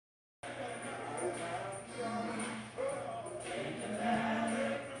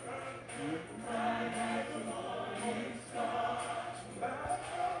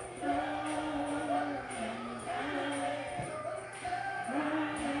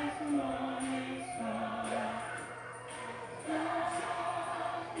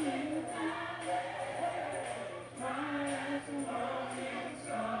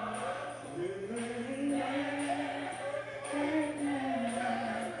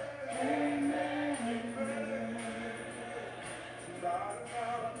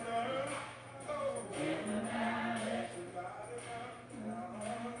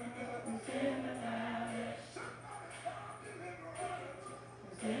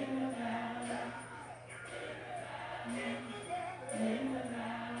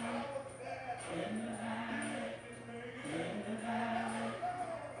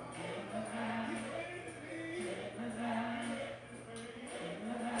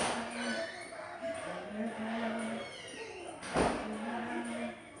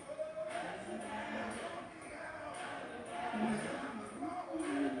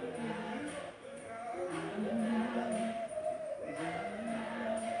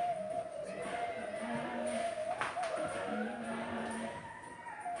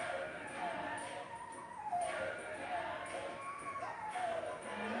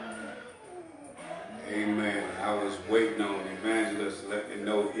waiting on Evangelist to let me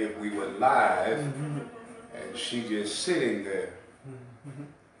know if we were live, and she just sitting there.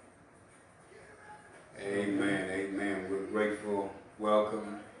 Amen, amen. We're grateful.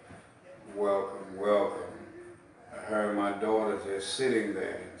 Welcome, welcome, welcome. I heard my daughter just sitting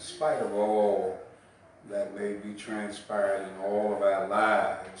there, in spite of all that may be transpired in all of our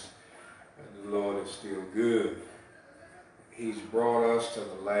lives, the Lord is still good. He's brought us to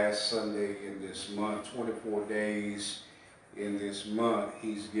the last Sunday in this month, 24 days in this month.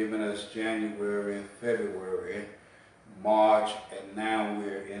 He's given us January, February, March, and now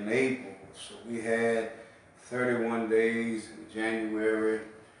we're in April. So we had 31 days in January.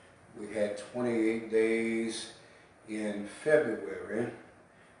 We had 28 days in February.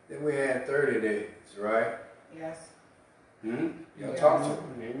 Then we had 30 days, right? Yes. Y'all talk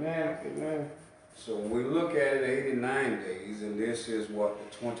to me. Amen. Amen. So when we look at it, 89 days, and this is what,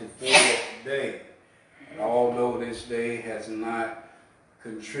 the 24th day. And although this day has not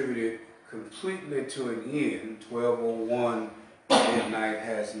contributed completely to an end, 12:01 midnight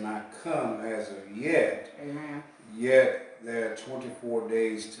has not come as of yet. Amen. Yet there are 24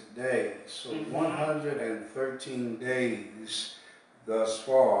 days today. So 113 days thus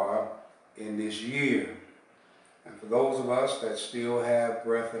far in this year. And for those of us that still have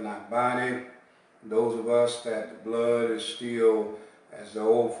breath in our body, those of us that the blood is still, as the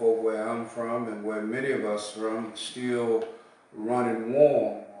old folk where I'm from and where many of us from, still running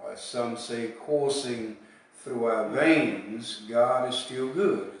warm, or as some say, coursing through our veins, God is still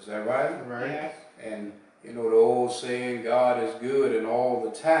good. Is that right? Right. Yes. And you know the old saying, God is good, and all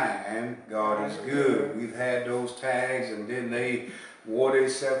the time, God is good. We've had those tags, and then they wore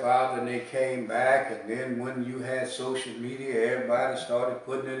themselves out, and they came back, and then when you had social media, everybody started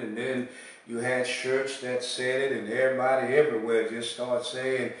putting it, and then you had shirts that said it, and everybody everywhere just started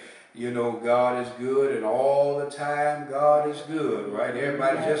saying, you know, God is good, and all the time God is good, right?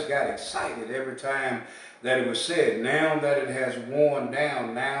 Everybody just got excited every time that it was said. Now that it has worn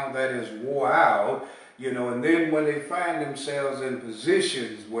down, now that it's wore out, you know, and then when they find themselves in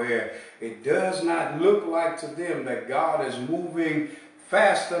positions where it does not look like to them that God is moving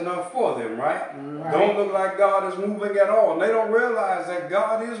fast enough for them, right? Don't look like God is moving at all. And they don't realize that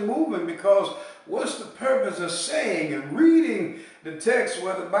God is moving, because what's the purpose of saying and reading the text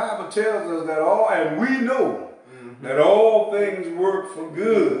where the Bible tells us that all, and we know that all things work for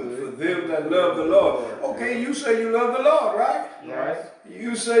good for them that love the Lord. Okay, you say you love the Lord, right? Yes.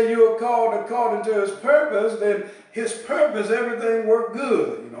 You say you are called according to his purpose, then his purpose, everything worked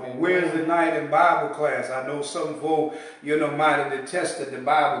good. You know, Wednesday night in Bible class, I know some folk, you know, might have detested the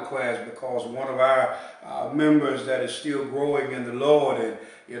Bible class because one of our members that is still growing in the Lord, and,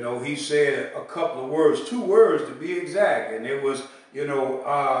 you know, he said a couple of words, 2 words to be exact, and it was, you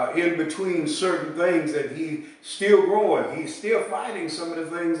know, in between certain things that he's still growing. He's still fighting some of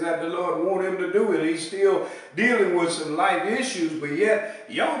the things that the Lord wants him to do, and he's still dealing with some life issues, but yet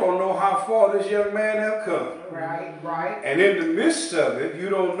y'all don't know how far this young man have come. Right, right. And in the midst of it, you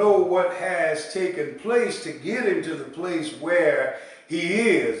don't know what has taken place to get him to the place where he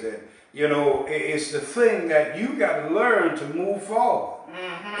is. And, you know, it's the thing that you got to learn to move forward.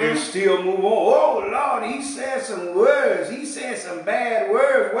 And still move on. Oh, Lord, he said some words. He said some bad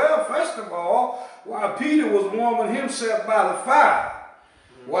words. Well, first of all, while Peter was warming himself by the fire,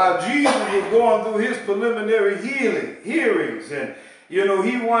 while Jesus was going through his preliminary hearings, and, you know,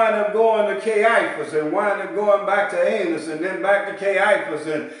 he wound up going to Caiaphas and wound up going back to Annas and then back to Caiaphas,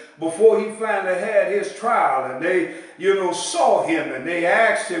 and before he finally had his trial, and they, you know, saw him, and they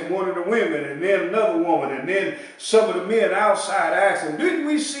asked him, one of the women, and then another woman, and then some of the men outside asked him, didn't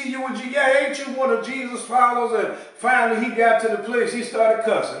we see you with you? Yeah, ain't you one of Jesus' followers? And finally he got to the place, he started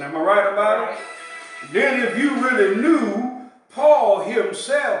cussing. Am I right about it? Then if you really knew Paul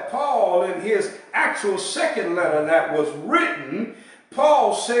himself, Paul in his actual second letter that was written,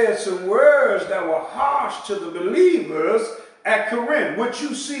 Paul said some words that were harsh to the believers at Corinth. What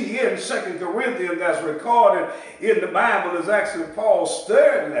you see here in 2 Corinthians that's recorded in the Bible is actually Paul's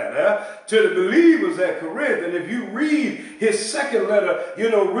third letter to the believers at Corinth. And if you read his second letter, you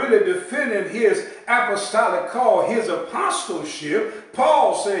know, really defending his apostolic call, his apostleship,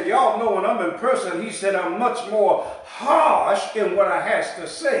 Paul said, y'all know when I'm in person, he said, I'm much more harsh in what I has to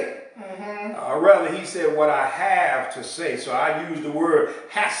say. Rather, he said what I have to say. So I use the word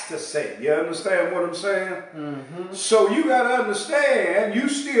has to say. You understand what I'm saying? So you got to understand you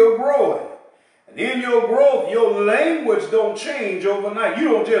still growing. And in your growth, your language don't change overnight. You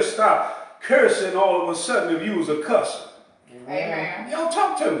don't just stop cursing all of a sudden if you was a cusser. Amen. Y'all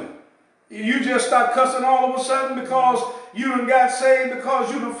talk to me. You just start cussing all of a sudden because you done got saved,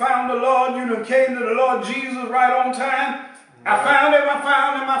 because you done found the Lord, you done came to the Lord Jesus right on time. I found him, I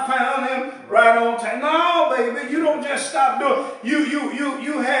found him, I found him right on time. No, baby, you don't just stop doing.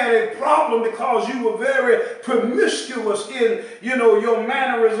 You had a problem because you were very promiscuous in, your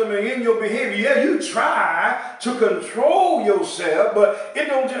mannerism and in your behavior. Yeah, you try to control yourself, but it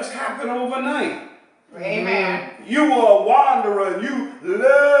don't just happen overnight. Amen. You were a wanderer, and you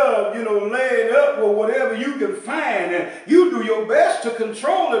love, laying up with whatever you can find, and you do your best to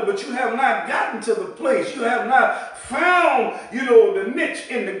control it, but you have not gotten to the place. You have not found, the niche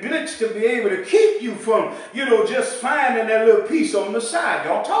and the glitch to be able to keep you from, just finding that little piece on the side.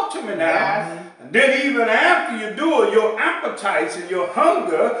 Y'all talk to me now. Yes. And then even after you do it, your appetites and your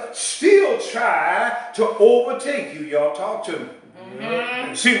hunger still try to overtake you. Y'all talk to me.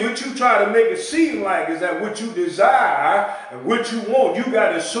 Mm-hmm. See, what you try to make it seem like is that what you desire and what you want, you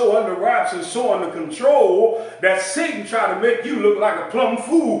got it so under wraps and so under control that Satan try to make you look like a plumb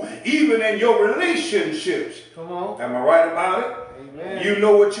fool, even in your relationships. Come on. Am I right about it? Amen. You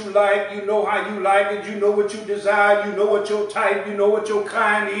know what you like, you know how you like it, you know what you desire, you know what your type, you know what your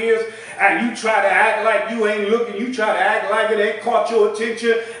kind is, and you try to act like you ain't looking, you try to act like it ain't caught your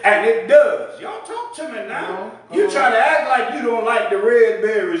attention, and it does. Y'all talk to me now. You try to act like you don't like the red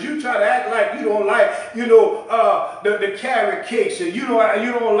berries, you try to act like you don't like, the carrot cakes, and you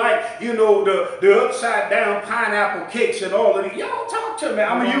don't like, the upside down pineapple cakes and all of these. Y'all talk to me.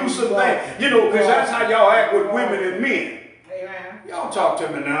 I'm gonna use some things, because that's how y'all act with women and men. Y'all talk to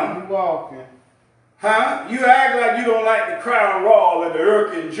me now. You walking. Huh? You act like you don't like the Crown Royal and the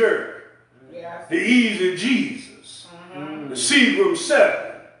Irking Jerk. Yes. The Easy Jesus. Mm-hmm. The Seagram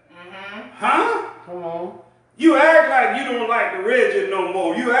 7. Mm-hmm. Huh? Come on. You act like you don't like the Reggie no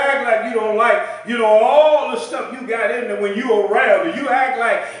more. You act like you don't like, all the stuff you got in there when you're around it. You act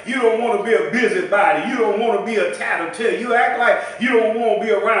like you don't want to be a busybody. You don't want to be a tattletale. You act like you don't want to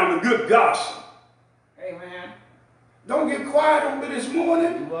be around the good gossip. Amen. Don't get quiet on me this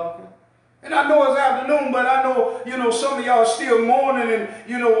morning. You walking. And I know it's afternoon, but I know, some of y'all still morning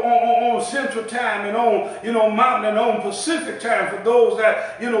and, on Central Time and on, Mountain and on Pacific Time for those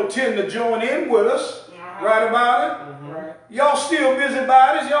that, tend to join in with us. Right about it? Mm-hmm. Right. Y'all still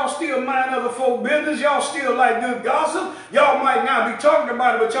busybodies. Y'all still mind other folk business. Y'all still like good gossip. Y'all might not be talking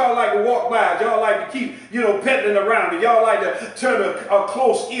about it, but y'all like to walk by it. Y'all like to keep, peddling around it. Y'all like to turn a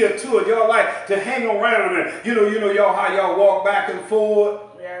close ear to it. Y'all like to hang around it. Y'all how y'all walk back and forth.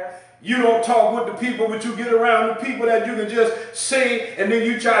 Yes. You don't talk with the people, but you get around the people that you can just say, and then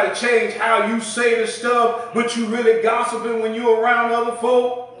you try to change how you say the stuff, but you really gossiping when you're around other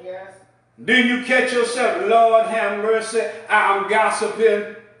folk. Yes. Then you catch yourself, Lord have mercy, I'm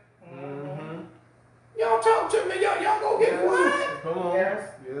gossiping. Mm-hmm. Y'all talk to me, y'all gonna get quiet. Come on. Yes.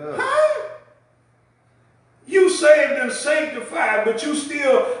 Yeah. Huh? You saved and sanctified, but you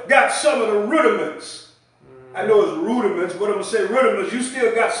still got some of the rudiments. I know it's rudiments, but I'm going to say rudiments. You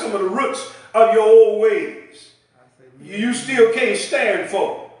still got some of the roots of your old ways. You still can't stand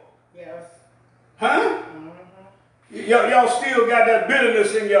for them. Yes. Huh? Mm-hmm. Y'all still got that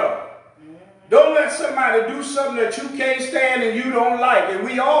bitterness in y'all. Don't let somebody do something that you can't stand and you don't like. And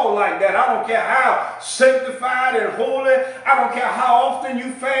we all like that. I don't care how sanctified and holy. I don't care how often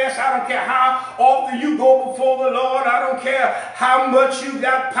you fast. I don't care how often you go before the Lord. I don't care how much you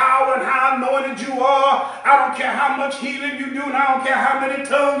got power and how anointed you are. I don't care how much healing you do. And I don't care how many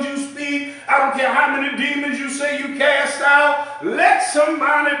tongues you speak. I don't care how many demons you say you cast out. Let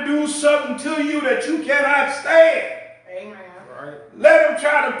somebody do something to you that you cannot stand. Amen. Let them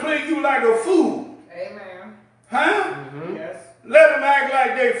try to play you like a fool. Amen. Huh? Mm-hmm. Yes. Let them act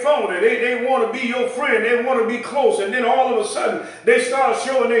like they phony. They want to be your friend. They want to be close. And then all of a sudden, they start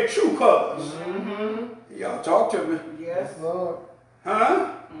showing their true colors. Mm-hmm. Y'all talk to me. Yes. Lord.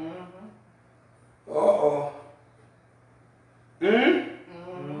 Huh? Mm-hmm. Uh-oh. Mm-hmm.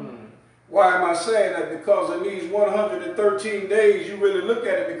 Why am I saying that? Because in these 113 days, you really look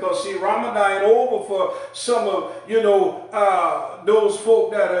at it because, see, Ramadan ain't over for some of, those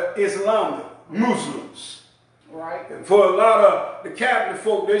folk that are Islamic, Muslims. Right. And for a lot of the Catholic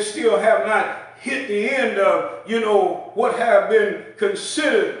folk, they still have not hit the end of, what have been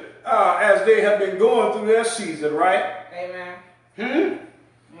considered as they have been going through their season, right? Amen.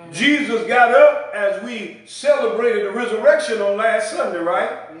 Mm-hmm. Jesus got up as we celebrated the resurrection on last Sunday,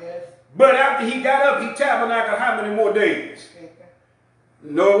 right? Yes. But after he got up, he tabernacled how many more days? 50.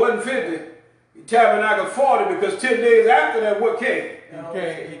 No, it wasn't 50. He tabernacled 40 because 10 days after that, what came? He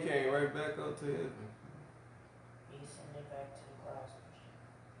came right back up to heaven. He sent it back to the clouds.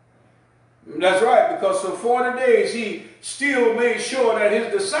 That's right, because for 40 days he still made sure that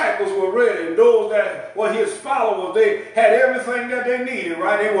his disciples were ready. And those that were his followers, they had everything that they needed,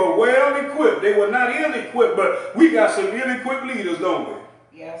 right? They were well equipped. They were not ill-equipped, but we got some ill-equipped leaders, don't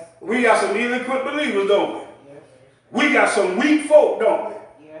we? Yes. We got some ill-equipped believers, don't we? Yes. We got some weak folk, don't we?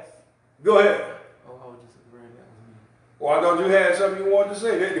 Yes. Go ahead. Oh, I was just agreeing that was me. Well, I thought you had something you wanted to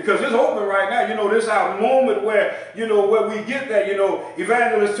say. Because it's open right now. You know, this is our moment where, you know, where we get that. You know,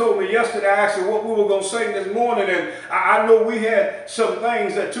 Evangelist told me yesterday, I asked her what we were going to sing this morning. And I know we had some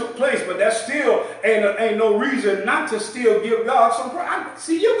things that took place, but that still ain't no reason not to still give God some praise.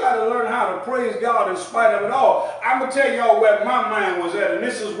 See, you got to learn how to praise God in spite of it all. I'm going to tell y'all where my mind was at. And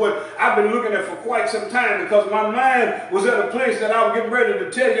this is what I've been looking at for quite some time, because my mind was at a place that I was getting ready to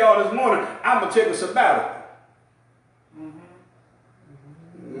tell y'all this morning, I'm going to take a sabbatical.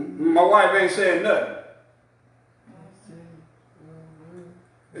 My wife ain't saying nothing.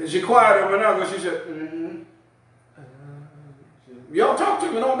 She quieted her now because she said, Y'all talk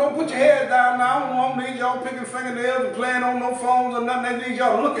to me. Don't put your head down now. I don't need y'all picking fingernails and playing on no phones or nothing. I need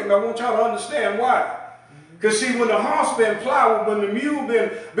y'all to look at me. I want y'all to understand why. Because see, when the horse been plowing, when the mule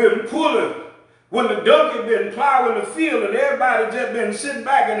been pulling, when the donkey been plowing the field and everybody just been sitting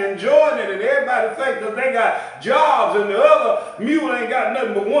back and enjoying it, and everybody think that they got jobs and the other mule ain't got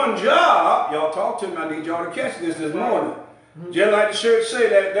nothing but one job. Y'all talk to me. I need y'all to catch this morning. Just like the church say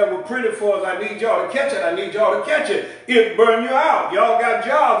that we're pretty for us, I need y'all to catch it. I need y'all to catch it. It burn you out. Y'all got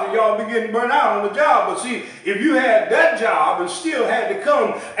jobs and y'all be getting burned out on the job. But see, if you had that job and still had to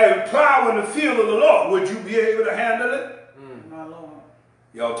come and plow in the field of the Lord, would you be able to handle it? My Lord.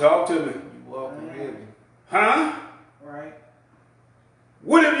 Y'all talk to me. Welcome, baby. Huh? Right.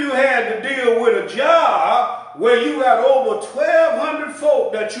 What if you had to deal with a job where you got over 1,200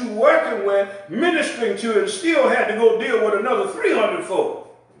 folk that you working with, ministering to, and still had to go deal with another 300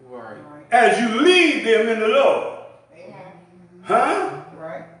 folk Right. as you lead them in the Lord? Amen. Huh?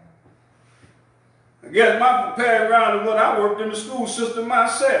 Right. I guess my preparing ground is when I worked in the school system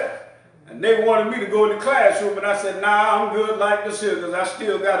myself. And they wanted me to go in the classroom, and I said, nah, I'm good like this here, because I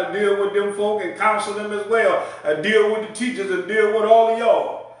still got to deal with them folk and counsel them as well. I deal with the teachers and deal with all of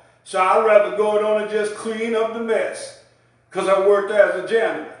y'all. So I'd rather go on and just clean up the mess, because I worked as a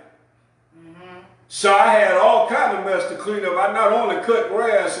janitor. So I had all kind of mess to clean up. I not only cut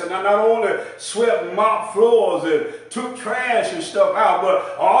grass, and I not only swept and mopped floors and took trash and stuff out,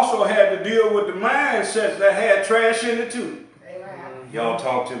 but I also had to deal with the mindsets that had trash in it too. Y'all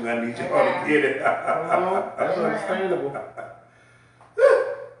talk to me. I need y'all to get it. That's understandable.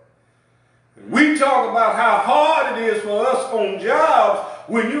 We talk about how hard it is for us on jobs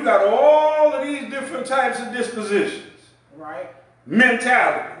when you got all of these different types of dispositions, Right.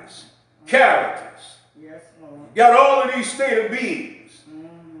 mentalities, characters. Yes, Lord. Got all of these state of beings.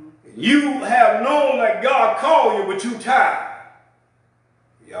 You have known that God called you, but you tired.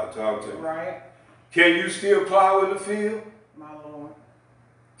 Y'all talk to me. Right. Can you still plow in the field? My Lord.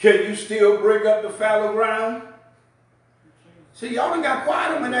 Can you still break up the fallow ground? See, y'all done got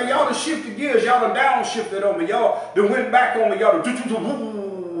quiet on me now. Y'all done shifted gears. Y'all done downshifted on me. Y'all done went back on me. Y'all done...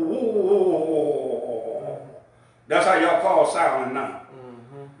 That's how y'all call silent now.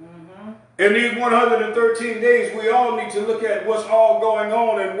 In these 113 days, we all need to look at what's all going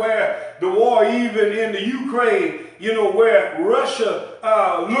on and where the war, even in the Ukraine, you know, where Russia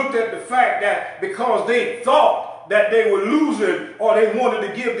looked at the fact that because they thought that they were losing, or they wanted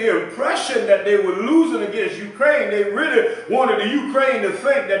to give the impression that they were losing against Ukraine, they really wanted the Ukraine to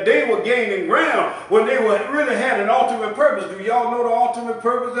think that they were gaining ground when they really had an ultimate purpose. Do y'all know the ultimate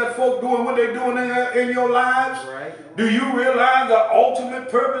purpose that folk doing what they're doing in your lives? Right. Do you realize the ultimate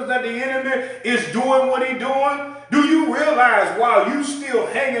purpose that the enemy is doing what he's doing? Do you realize while you still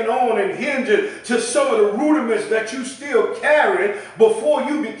hanging on and hinging to some of the rudiments that you still carried before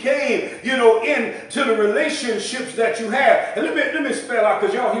you became, you know, into the relationships that you have? And let me spell out,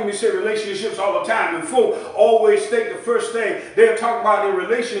 because y'all hear me say relationships all the time, and folk always think the first thing they'll talk about in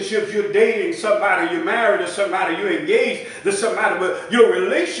relationships, you're dating somebody, you're married to somebody, you're engaged to somebody, but your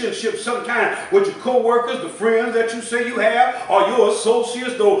relationship sometimes with your co-workers, the friends that you say you have, or your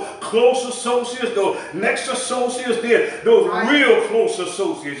associates, those close associates, those next associates, then those real close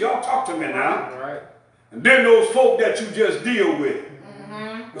associates. Y'all talk to me now. Right. And then those folk that you just deal with.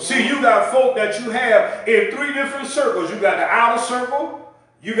 See, you got folk that you have in 3 different circles. You got the outer circle,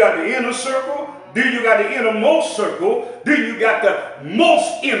 you got the inner circle, then you got the innermost circle, then you got the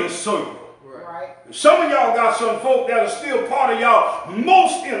most inner circle. Right. Some of y'all got some folk that are still part of y'all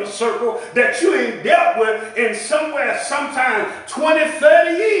most inner circle that you ain't dealt with in somewhere, sometime 20,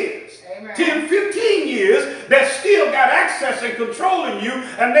 30 years. Amen. 10, 15 years that still got access and controlling you,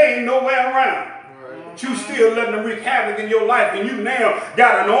 and they ain't nowhere around. Right. But you still letting them wreak havoc in your life, and you now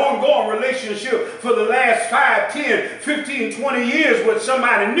got an ongoing relationship for the last 5, 10, 15, 20 years with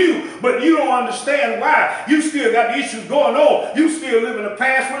somebody new, but you don't understand why. You still got the issues going on. You still live in a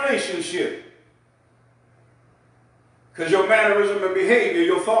past relationship. Because your mannerism and behavior,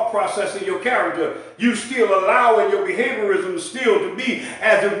 your thought process and your character, you still allowing your behaviorism still to be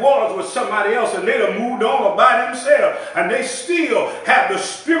as it was with somebody else, and they done moved on by themselves, and they still have the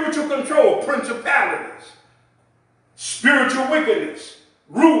spiritual control, principalities, spiritual wickedness,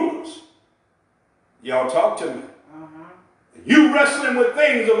 rulers. Y'all talk to me. You wrestling with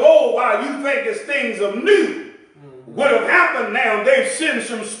things of old while you think it's things of new. What have happened now, they've sent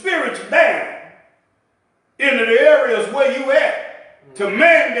some spirits down into the areas where you at to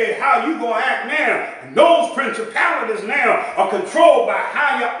mandate how you going to act now. And those principalities now are controlled by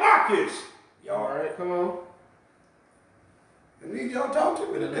higher archies. Y'all all right? Come on. I need y'all to talk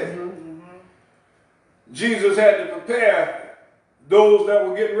to me today. Jesus had to prepare those that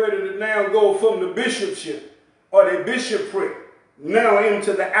were getting ready to now go from the bishopship or the bishopric now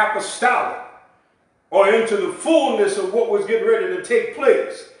into the apostolic or into the fullness of what was getting ready to take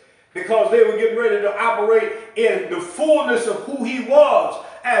place. Because they were getting ready to operate in the fullness of who he was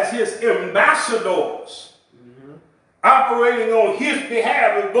as his ambassadors. Operating on his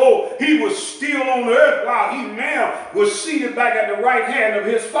behalf as though he was still on the earth while he now was seated back at the right hand of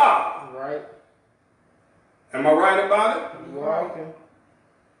his Father. Right. Am I right about it? You're right.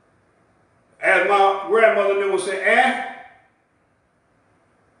 As my grandmother would say,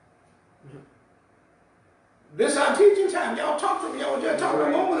 this is our teaching time. Y'all talked to me. Y'all were just talking a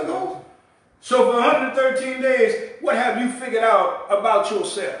moment ago. So for 113 days, what have you figured out about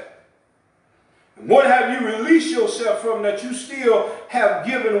yourself? And what have you released yourself from that you still have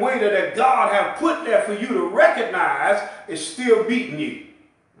given way to, that God have put there for you to recognize is still beating you?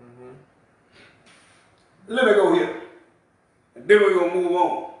 Let me go here. And then we're going to move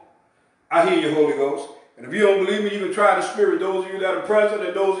on. I hear you, Holy Ghost. And if you don't believe me, you can try the Spirit, those of you that are present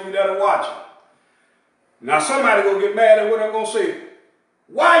and those of you that are watching. Now somebody gonna get mad at what I'm gonna say.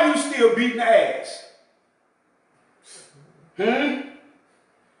 Why are you still beating the ass?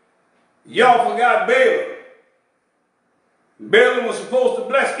 Y'all forgot Balaam. Balaam was supposed to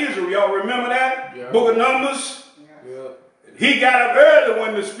bless Israel. Y'all remember that? Yeah. Book of Numbers? Yeah. He got up early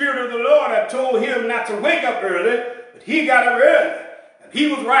when the Spirit of the Lord had told him not to wake up early, but he got up early. And he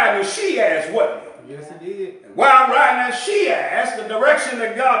was riding a she-ass, wasn't he? Yes, he did. And while riding that she-ass, the direction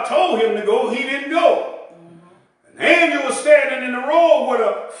that God told him to go, he didn't go. An angel was standing in the road with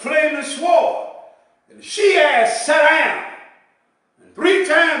a flaming sword. And the she-ass sat down. And 3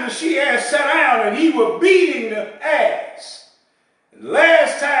 times the she-ass sat down, and he was beating the ass. And the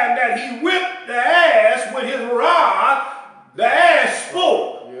last time that he whipped the ass with his rod, the ass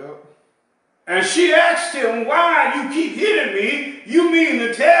spoke. Yep. And she asked him, why you keep hitting me? You mean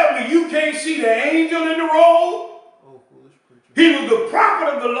to tell me you can't see the angel in the road? Oh, foolish preacher. He was the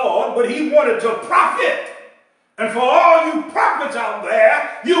prophet of the Lord, but he wanted to profit. And for all you prophets out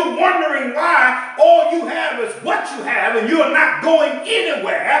there, you're wondering why all you have is what you have and you're not going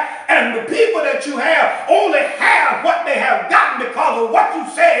anywhere. And the people that you have only have what they have gotten because of what you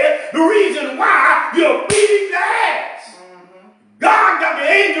said. The reason why you're beating the ass. God got the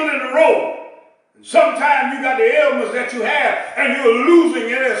angel in the road. And sometimes you got the ailments that you have and you're losing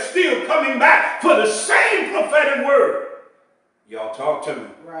it and still coming back for the same prophetic word. Y'all talk to me.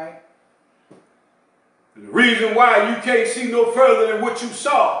 Right. And the reason why you can't see no further than what you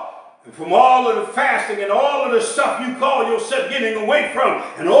saw, and from all of the fasting and all of the stuff you call yourself getting away from,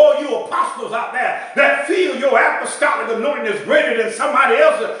 and all you apostles out there that feel your apostolic anointing is greater than somebody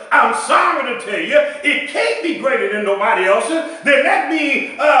else's, I'm sorry to tell you, it can't be greater than nobody else's. Then that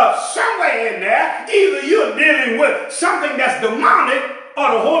means somewhere in there, either you're dealing with something that's demonic, or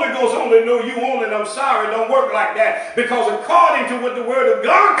the Holy Ghost only know you only, and I'm sorry, it don't work like that. Because according to what the Word of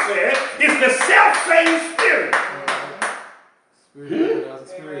God says, it's the self-same Spirit.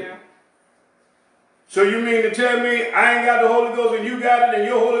 Spirit. So you mean to tell me I ain't got the Holy Ghost and you got it and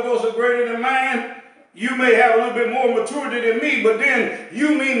your Holy Ghost is greater than mine? You may have a little bit more maturity than me, but then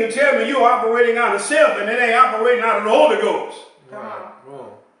you mean to tell me you're operating out of self and it ain't operating out of the Holy Ghost. Come on.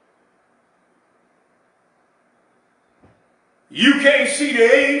 You can't see the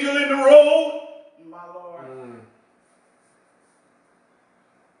angel in the road? My Lord.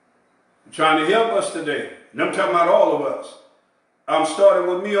 I'm trying to help us today. And I'm talking about all of us. I'm starting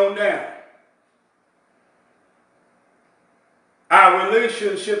with me on down. Our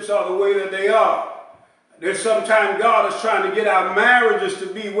relationships are the way that they are. There's sometimes God is trying to get our marriages to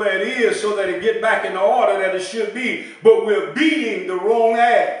be where it is so that it get back in the order that it should be. But we're beating the wrong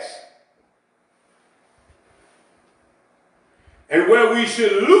ass. And where we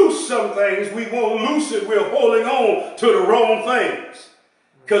should loose some things, we won't loose it. We're holding on to the wrong things.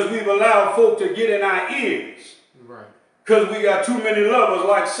 Because we've allowed folk to get in our ears. Right. Because we got too many lovers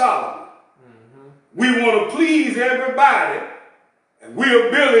like Solomon. We want to please everybody. And we are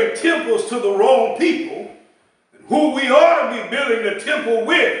building temples to the wrong people. And who we ought to be building the temple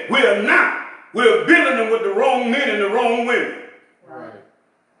with, we're not. We're building them with the wrong men and the wrong women. Right.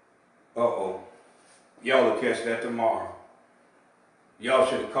 Uh-oh. Y'all will catch that tomorrow. Y'all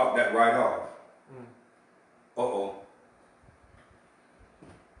should have caught that right off. Uh-oh.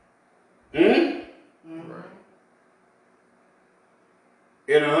 Right.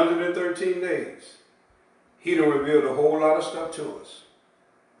 In 113 days, he done revealed a whole lot of stuff to us.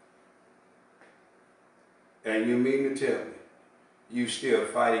 And you mean to tell me, you still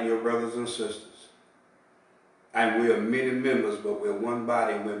fighting your brothers and sisters. And we are many members, but we're one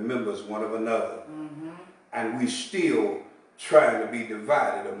body, we're members one of another. And we still trying to be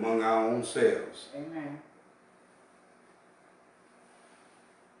divided among our own selves. Amen.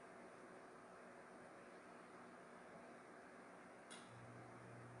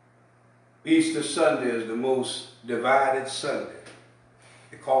 Easter Sunday is the most divided Sunday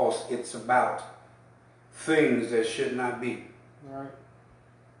because it's about things that should not be. Right.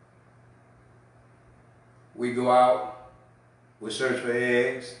 We go out, we search for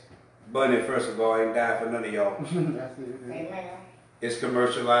eggs. Bunny, first of all, ain't died for none of y'all. That's it. Amen. It's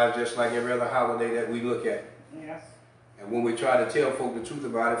commercialized just like every other holiday that we look at. Yes. And when we try to tell folk the truth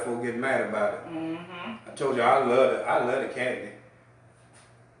about it, folk get mad about it. I told you I love it. I love the candy.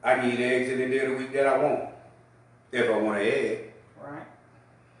 I can eat eggs any day of the week that I want. If I want an egg. Right.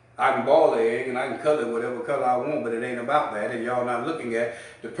 I can ball the egg and I can color it whatever color I want, but it ain't about that. And y'all not looking at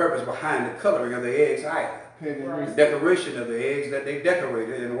the purpose behind the coloring of the eggs either. Right. The decoration of the eggs that they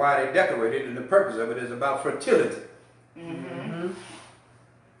decorated and why they decorated, and the purpose of it is about fertility.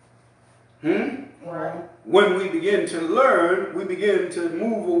 Right. When we begin to learn, we begin to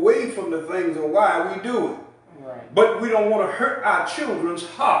move away from the things of why we do it. Right. But we don't want to hurt our children's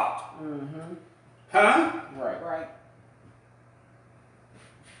heart. Huh? Right. Right.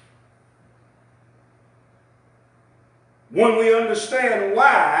 When we understand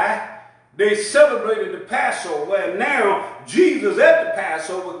why they celebrated the Passover, and now Jesus at the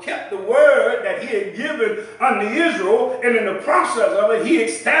Passover kept the word that he had given unto Israel, and in the process of it, he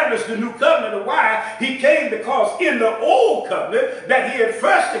established the new covenant. Of why he came, because in the old covenant that he had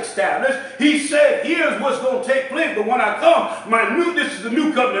first established, he said, here's what's going to take place, but when I come, this is the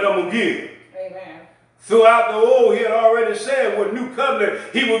new covenant I'm going to give. Amen. Throughout the old, he had already said what new covenant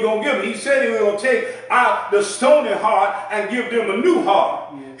he was going to give them. He said he was going to take out the stony heart and give them a new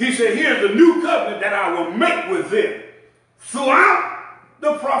heart. He said, here's the new covenant that I will make with them. Throughout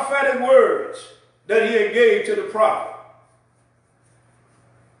the prophetic words that he had gave to the prophet.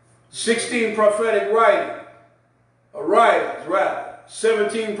 16 prophetic writers,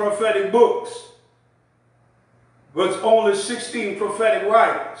 17 prophetic books, but only 16 prophetic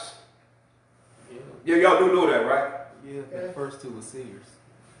writers. Yeah, y'all do know that, right? Yeah, the first two were seers.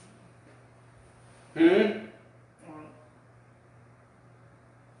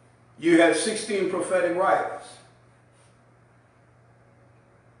 You had 16 prophetic writers.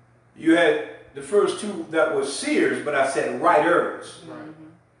 You had the first two that were seers, but I said writers. Right.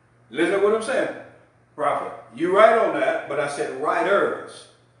 Listen to what I'm saying, prophet. You right on that, but I said writers.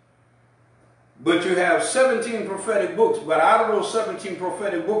 But you have 17 prophetic books, but out of those 17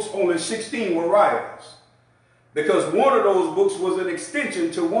 prophetic books, only 16 were writers. Because one of those books was an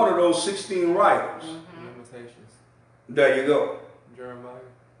extension to one of those 16 writers. Limitations. There you go. Jeremiah.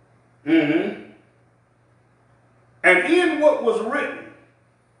 And in what was written,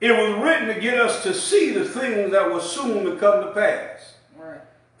 it was written to get us to see the things that were soon to come to pass. Right.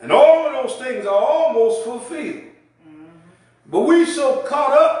 And all of those things are almost fulfilled. But we so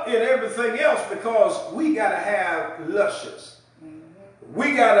caught up in everything else because we got to have luscious.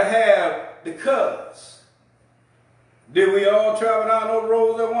 We got to have the colors. Did we all travel down those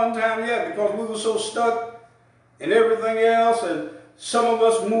roads at one time? Yeah, because we were so stuck in everything else, and some of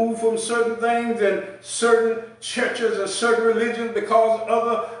us moved from certain things and certain churches and certain religions because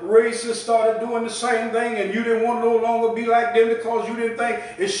other races started doing the same thing, and you didn't want to no longer be like them because you didn't think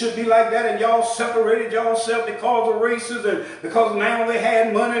it should be like that, and y'all separated yourself because of races and because now they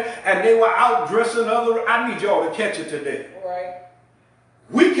had money and they were out dressing other. I need y'all to catch it today. Right.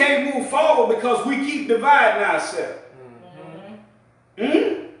 We can't move forward because we keep dividing ourselves.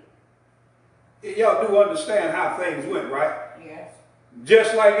 Y'all do understand how things went, right? Yes.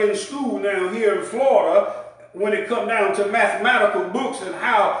 Just like in school now here in Florida, when it comes down to mathematical books and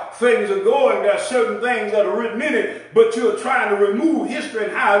how things are going, there are certain things that are written in it, but you're trying to remove history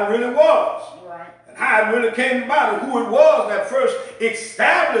and how it really was. Right. And how it really came about and who it was that first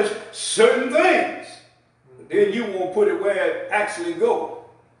established certain things. Then you won't put it where it actually goes.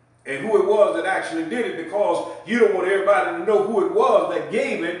 And who it was that actually did it, because you don't want everybody to know who it was that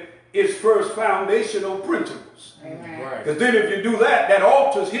gave it its first foundational principles. Amen. Because then if you do that, that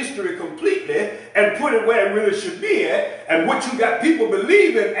alters history completely and put it where it really should be at. And what you got people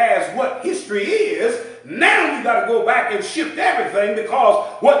believing as what history is, now you got to go back and shift everything, because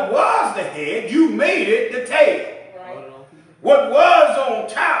what was the head, you made it the tail. Right. What was on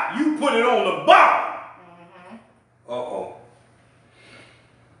top, you put it on the bottom. Uh-oh.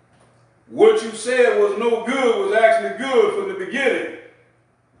 What you said was no good was actually good from the beginning.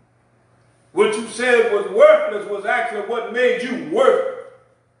 What you said was worthless was actually what made you worth it.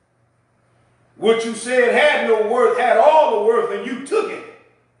 What you said had no worth had all the worth, and you took it.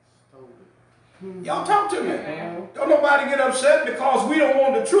 Y'all talk to me. Don't nobody get upset because we don't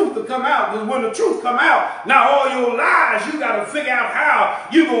want the truth to come out. Because when the truth come out, now all your lies, you got to figure out how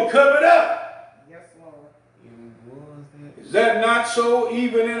you're going to cover it up. Yes, Lord. Is that not so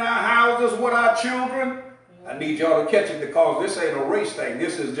even in our houses with our children? I need y'all to catch it, because this ain't a race thing.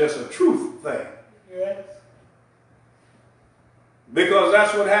 This is just a truth thing. Yes. Because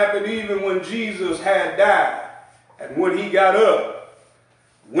that's what happened even when Jesus had died. And when he got up.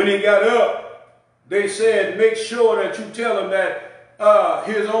 When he got up, they said, make sure that you tell him that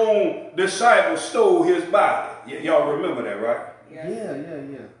his own disciples stole his body. Y'all remember that, right? Yes.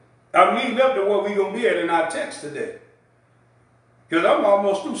 Yeah. I'm leading up to what we're going to be at in our text today. Because I'm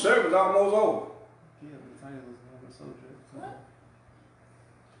almost through, service almost over.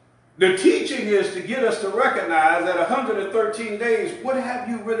 The teaching is to get us to recognize that 113 days, what have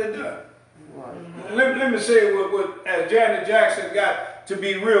you really done? Right. Let me say as Janet Jackson got to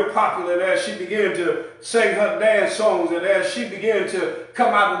be real popular, and as she began to sing her dance songs, and as she began to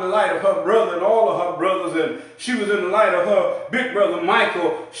come out in the light of her brother and all of her brothers, and she was in the light of her big brother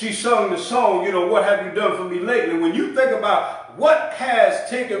Michael, she sung the song, you know, what have you done for me lately? When you think about what has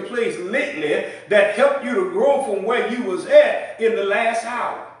taken place lately that helped you to grow from where you was at in the last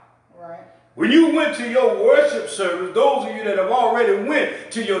hour. Right. When you went to your worship service, those of you that have already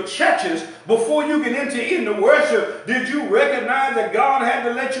went to your churches, before you can enter into worship, did you recognize that God had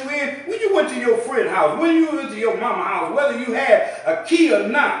to let you in? When you went to your friend's house, when you went to your mama's house, whether you had a key or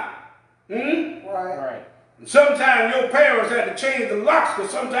not. Right. Sometimes your parents had to change the locks, because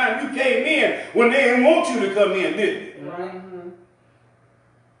sometimes you came in when they didn't want you to come in, didn't they? Right.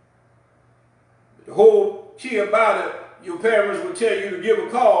 The whole key about it, your parents would tell you to give a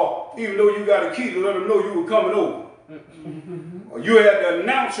call, even though you got a key, to let them know you were coming over. Or you had to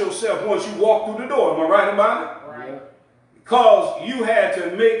announce yourself once you walked through the door. Am I right about it? Right. Because you had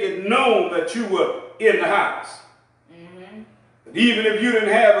to make it known that you were in the house. But even if you didn't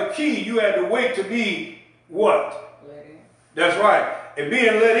have a key, you had to wait to be what? Let in. That's right. And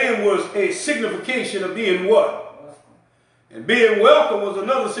being let in was a signification of being what? And being welcome was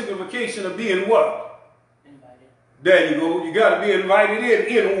another signification of being what? There you go. You got to be invited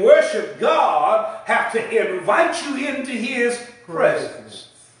in. In worship, God have to invite you into his presence.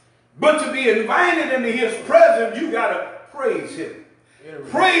 But to be invited into his presence, you got to praise him.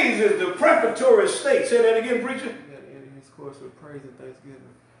 Praise is the preparatory state. Say that again, preacher. In his course with praise and thanksgiving.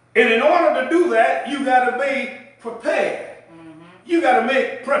 And in order to do that, you got to be prepared. You got to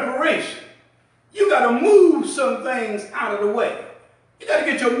make preparation. You got to move some things out of the way. You got to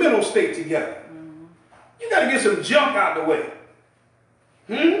get your mental state together. You got to get some junk out the way.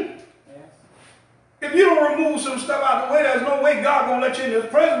 Yes. If you don't remove some stuff out the way, there's no way God going to let you in his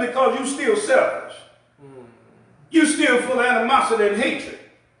presence, because you still selfish. You still full of animosity and hatred.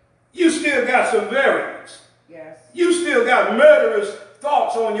 You still got some variance. Yes. You still got murderous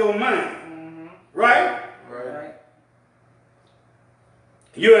thoughts on your mind. Right? Right.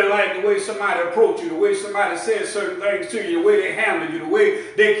 You didn't like the way somebody approached you, the way somebody said certain things to you, the way they handled you, the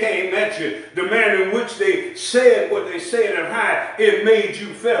way they came at you, the manner in which they said what they said and how it made you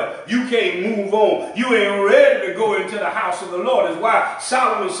feel. You can't move on. You ain't ready to go into the house of the Lord. That's why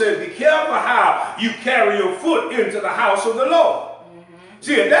Solomon said, be careful how you carry your foot into the house of the Lord.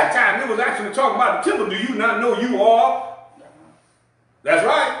 See, at that time, it was actually talking about the temple. Do you not know you are? That's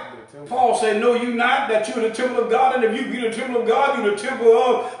right. Paul said, know you not that you're the temple of God, and if you be the temple of God, you're the temple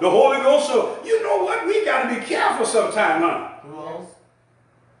of the Holy Ghost. So, you know what? We got to be careful sometime, huh? Yes.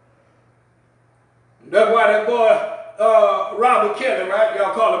 That's why that boy, Robert Kelly, right?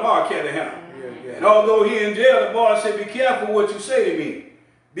 Y'all call him R. Kelly, huh? Yeah. And although he in jail, the boy said, be careful what you say to me.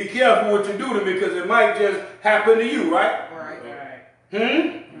 Be careful what you do to me because it might just happen to you, right? Right.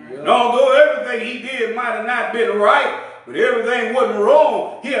 And although everything he did might have not been right, but everything wasn't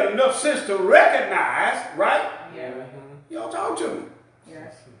wrong, he had enough sense to recognize, right? Yeah. Y'all talk to me.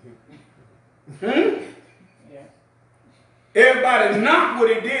 Yes. Yeah. Everybody knocked what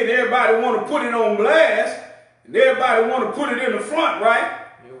he did. Everybody want to put it on blast. And everybody want to put it in the front, right?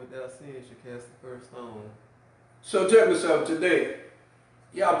 Yeah, without sin, you cast the first stone. So tell me something today.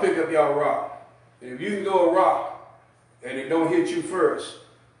 Y'all pick up y'all rock. And if you can throw a rock and it don't hit you first,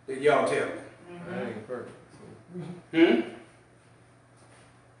 then y'all tell me. I ain't perfect. So.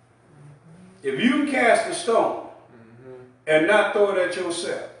 If you can cast a stone and not throw it at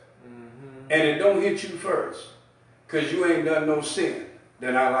yourself, and it don't hit you first, because you ain't done no sin,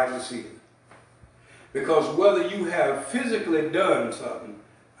 then I like to see it. Because whether you have physically done something,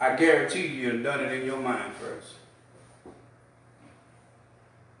 I guarantee you've done it in your mind first.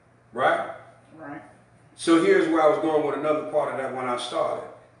 Right? Right. So here's where I was going with another part of that when I started.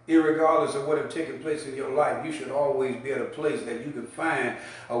 Irregardless of what has taken place in your life, you should always be at a place that you can find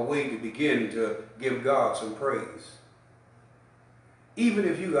a way to begin to give God some praise. Even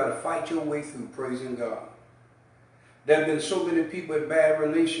if you got to fight your way through praising God. There have been so many people in bad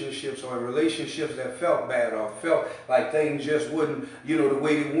relationships or in relationships that felt bad or felt like things just wouldn't, the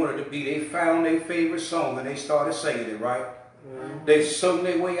way they wanted to be. They found their favorite song and they started singing it, right? They sung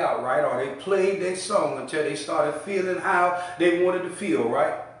their way out, right? Or they played their song until they started feeling how they wanted to feel,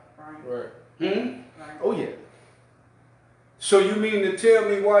 right? Right. Oh, yeah. So you mean to tell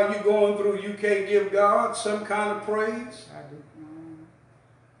me while you're going through, you can't give God some kind of praise? I do.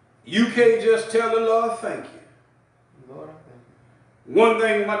 You can't just tell the Lord thank you. Lord, I thank you. One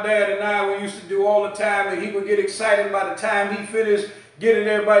thing my dad and I, we used to do all the time, and he would get excited by the time he finished getting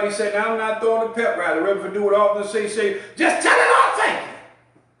everybody. He said, now I'm not throwing a pep rally. Reverend do it often say, just tell the Lord thank you.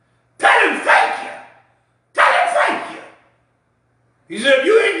 Tell him thank you. Tell him thank you. He said, if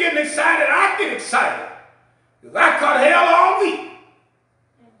you ain't getting excited, I get excited. Because I caught hell all week.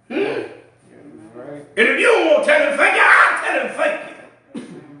 Right. And if you don't want to tell him thank you, I'll tell him thank you.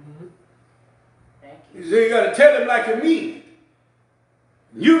 Thank you. He said, you got to tell him like you mean it.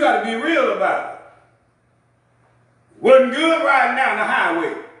 You got to be real about it. Wasn't good riding down the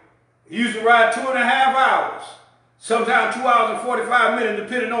highway. He used to ride 2.5 hours. Sometimes 2 hours and 45 minutes,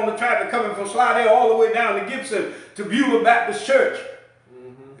 depending on the traffic coming from Slidell all the way down to Gibson to Beulah Baptist Church.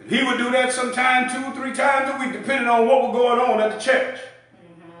 He would do that sometime 2 or 3 times a week, depending on what was going on at the church.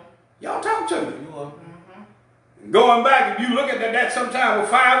 Y'all talk to me. Going back, if you look at that sometime was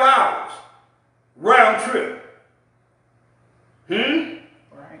 5 hours round trip. Right.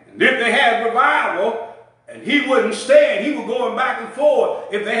 And if they had revival, and he wouldn't stand, he was going back and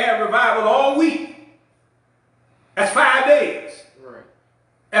forth if they had revival all week. That's 5 days. Right.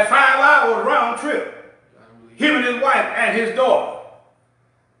 That's 5 hours round trip. Him and his wife and his daughter.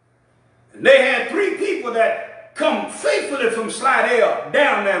 And they had 3 people that come faithfully from Slidell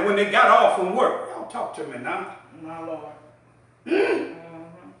down there when they got off from work. Y'all talk to me now. My Lord.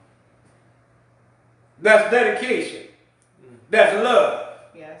 That's dedication. That's love.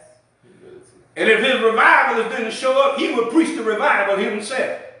 Yes. And if his revivalist didn't show up, he would preach the revival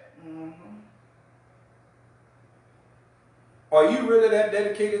himself. Are you really that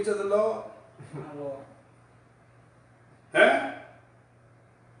dedicated to the Lord? My Lord. Huh?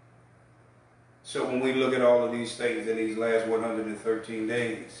 So when we look at all of these things in these last 113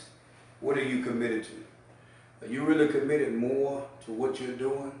 days, what are you committed to? Are you really committed more to what you're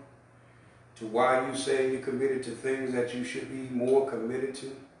doing? To why you say you're committed to things that you should be more committed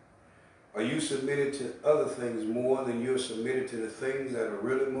to? Are you submitted to other things more than you're submitted to the things that are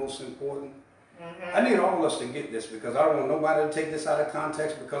really most important? I need all of us to get this because I don't want nobody to take this out of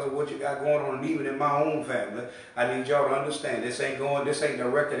context because of what you got going on, and even in my own family. I need y'all to understand this ain't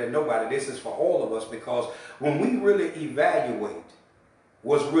directed at nobody. This is for all of us because when we really evaluate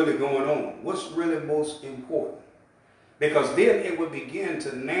what's really going on, what's really most important, because then it would begin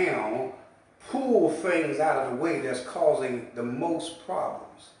to now pull things out of the way that's causing the most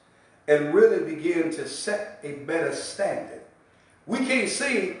problems and really begin to set a better standard. We can't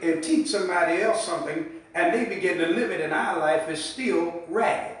say and teach somebody else something and they begin to live it in our life is still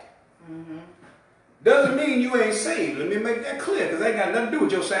ragged. Doesn't mean you ain't saved. Let me make that clear because that ain't got nothing to do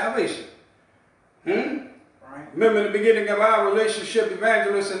with your salvation. Right. Remember in the beginning of our relationship,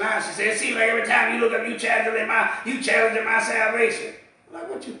 Evangelist and I, she said, it seems like every time you look up, you challenging my salvation. Like,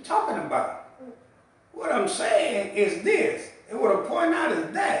 what you talking about? What I'm saying is this, and what I'm pointing out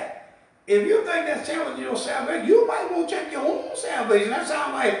is that. If you think that's challenging your salvation, you might want to check your own salvation. That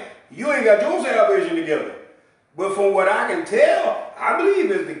sounds like you ain't got your salvation together. But from what I can tell, I believe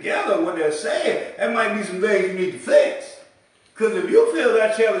it's together what they're saying. There might be some things you need to fix. Because if you feel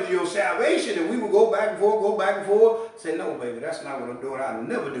that challenge your salvation, and we will go back and forth, say, no, baby, that's not what I'm doing. I'll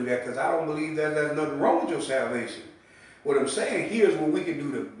never do that because I don't believe that there's nothing wrong with your salvation. What I'm saying, here's what we can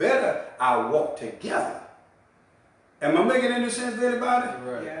do to better our walk together. Am I making any sense to anybody?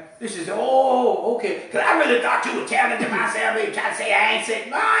 Right. Yeah. This is, oh, okay. Because I really thought you were challenging my salvation, trying to say I ain't saved.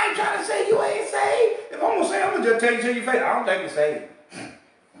 No, I ain't trying to say you ain't saved. If I'm going to say, I'm going to just tell you to your face. I don't think you're saved.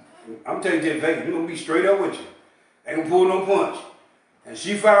 I'm telling you to your face. We're going to be straight up with you. Ain't going to pull no punch. And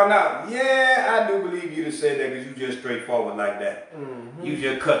she found out, yeah, I do believe you to say that because you just straightforward like that. Mm-hmm. You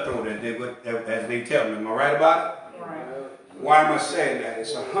just cutthroat as they tell me. Am I right about it? Right. Why am I saying that?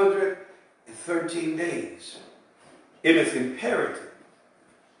 It's 113 days. It is imperative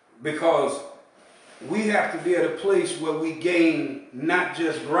because we have to be at a place where we gain not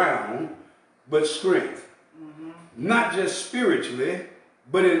just ground, but strength. Mm-hmm. Not just spiritually,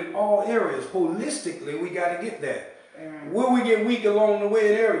 but in all areas. Holistically, we got to get there. Amen. Will we get weak along the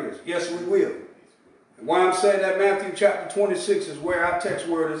way in areas? Yes, we will. And why I'm saying that Matthew chapter 26 is where our text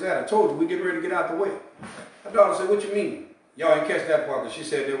word is at. I told you, we get ready to get out the way. My daughter said, what you mean? Y'all didn't catch that part, but she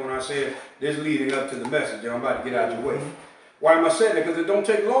said that when I said this leading up to the message, I'm about to get out your way. Why am I saying that? Because it don't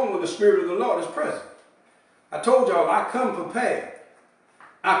take long when the Spirit of the Lord is present. I told y'all, I come prepared.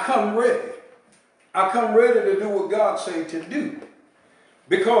 I come ready. I come ready to do what God said to do.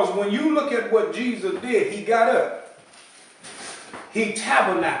 Because when you look at what Jesus did, he got up. He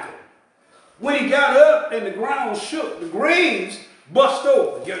tabernacled. When he got up and the ground shook, the graves bust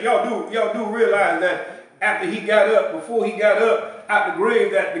open. Y'all do realize that after he got up, before he got up out the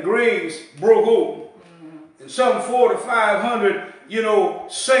grave, that the graves broke open. And some 400 to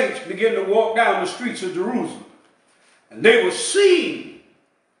 500, saints began to walk down the streets of Jerusalem. And they were seen.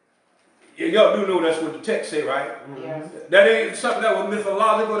 Y'all do know that's what the text say, right? Yes. That ain't something that was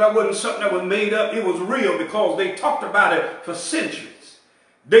mythological. That wasn't something that was made up. It was real because they talked about it for centuries.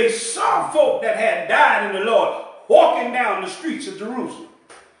 They saw folk that had died in the Lord walking down the streets of Jerusalem.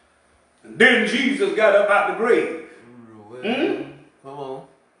 And then Jesus got up out the grave. Come on.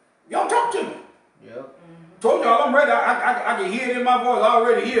 Y'all talk to me. Yep. Told y'all I'm ready. I can hear it in my voice. I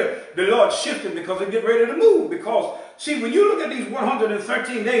already hear the Lord shifting because they get ready to move. Because, see, when you look at these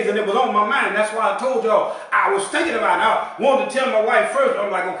 113 days, and it was on my mind, that's why I told y'all I was thinking about it. I wanted to tell my wife first. I'm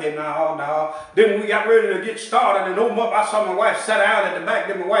like, okay, now. Then when we got ready to get started and open up, I saw my wife sat down at the back.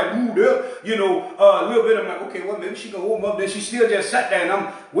 Then my wife moved up, a little bit. I'm like, okay, well, maybe she can open up. Then she still just sat there, and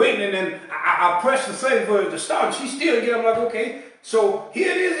I'm waiting. And then I pressed the thing for it to start. She still again. I'm like, okay. So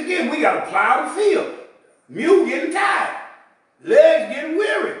here it is again. We got to plow the field. Mule getting tired, legs getting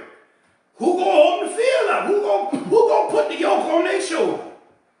weary. Who gonna hold the field up? Who gonna put the yoke on their shoulder?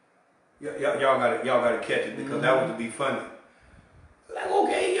 Y'all gotta catch it because that was to be funny. Like,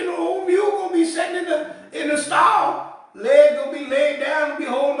 okay, mule gonna be sitting in the stall, leg gonna be laid down, be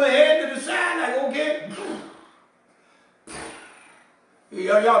holding her head to the side. Like, okay.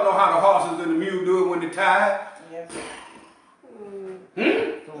 Y'all know how the horses and the mule do it when they're tired. Yes.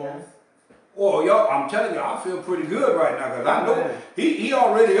 Yes. Oh, y'all, I'm telling you, I feel pretty good right now because I know he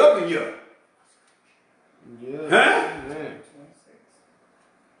already up in here. Yeah. Huh? Yeah.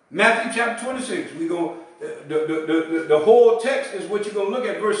 Matthew chapter 26. We go. The whole text is what you're gonna look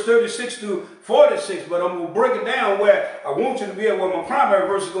at, verse 36 through 46. But I'm gonna break it down where I want you to be at, where my primary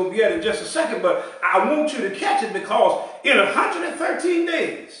verse is gonna be at in just a second. But I want you to catch it because in 113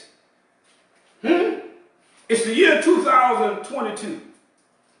 days, it's the year 2022.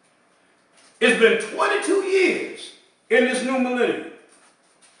 It's been 22 years in this new millennium.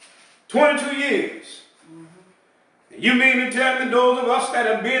 22 years. Mm-hmm. You mean to tell me those of us that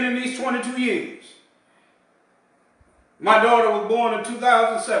have been in these 22 years? My daughter was born in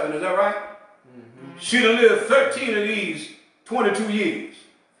 2007, is that right? Mm-hmm. She done lived 13 of these 22 years.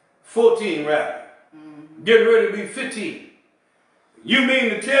 14 rather. Mm-hmm. Getting ready to be 15. You mean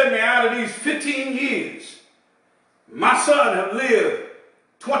to tell me out of these 15 years, my son have lived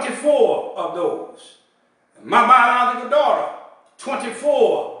 24 of those. My biological daughter,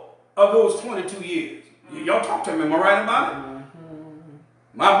 24 of those 22 years. Y'all talk to me, am I right about it?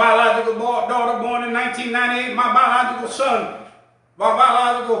 My biological daughter born in 1998. My biological son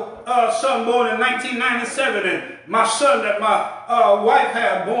born in 1997. And my son that my wife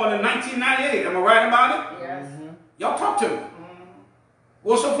had born in 1998. Am I right about it? Yes. Y'all talk to me.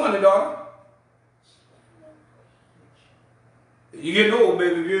 What's so funny, daughter? You getting old,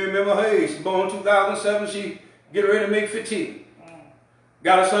 baby. If you remember her age, she born in 2007, she getting ready to make 15.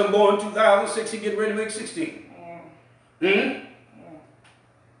 Got a son born in 2006, he getting ready to make 16.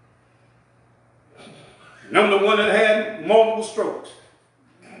 And I'm the one that had multiple strokes.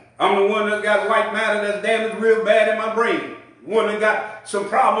 I'm the one that got white matter that's damaged real bad in my brain. One that got some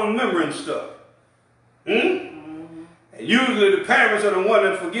problem remembering stuff. And usually the parents are the one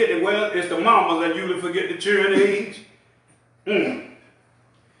that forget it. Well, it's the mamas that usually forget the children age.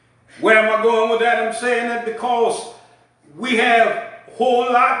 Where am I going with that? I'm saying that because we have a whole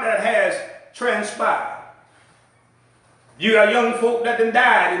lot that has transpired. You got young folk that done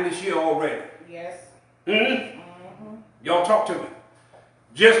died in this year already. Yes. Y'all talk to me.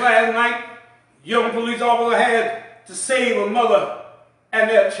 Just last night, young police officer had to save a mother and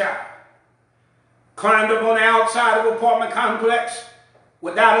their child. Climbed up on the outside of an apartment complex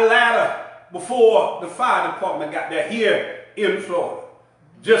without a ladder before the fire department got there here in Florida.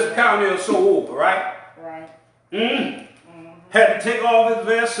 Just a county or so over, right? Right. Had to take off his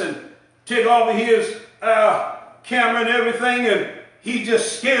vest and take off his camera and everything, and he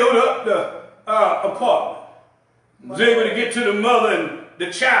just scaled up the apartment. Was able to get to the mother and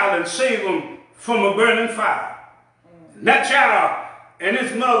the child and save them from a burning fire. And that child and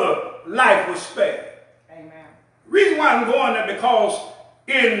his mother, life was spared. Amen. Reason why I'm going there because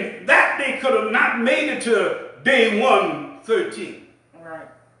in that they could have not made it to day 113. Right.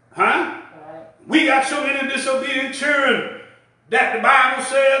 Huh? Right. We got so many disobedient children that the Bible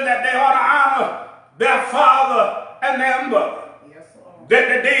says that they ought to honor their father and their mother. Yes, Lord. That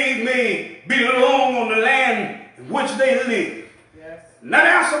the days may be long on the land in which they live. Yes. Now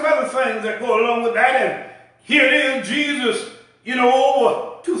there are some other things that go along with that, and here it is, Jesus,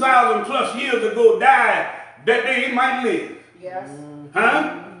 over 2,000 plus years ago died that they might live. Yes.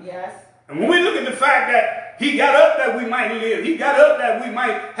 Huh? Yes. And when we look at the fact that he got up that we might live, he got up that we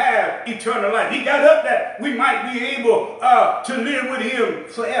might have eternal life, he got up that we might be able to live with him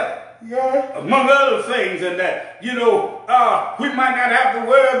forever. Yes. Among other things, and that, we might not have to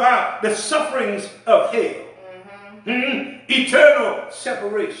worry about the sufferings of hell. Eternal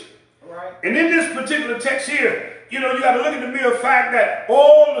separation. Right. And in this particular text here, you got to look at the mere fact that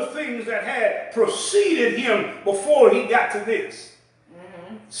all the things that had preceded him before he got to this.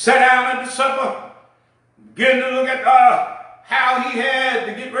 Sat down at the supper, began to look at how he had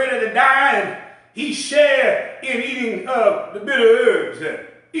to get ready to die, and he shared in eating the bitter herbs and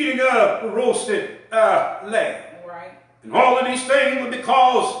eating the roasted lamb. Right. And all of these things were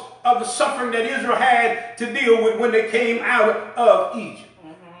because of the suffering that Israel had to deal with when they came out of Egypt.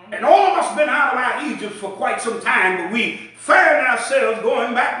 And all of us been out of our Egypt for quite some time, but we find ourselves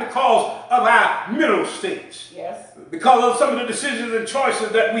going back because of our mental states. Yes. Because of some of the decisions and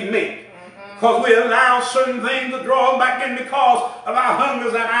choices that we make. Because we allow certain things to draw us back in because of our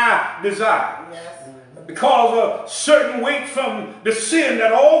hungers and our desires. Yes. Because of certain weight from the sin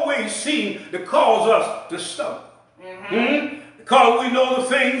that always seem to cause us to stumble. Because we know the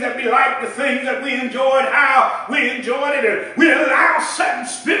things that we like, the things that we enjoyed, how we enjoyed it, and we allow certain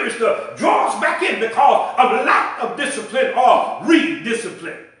spirits to draw us back in because of lack of discipline or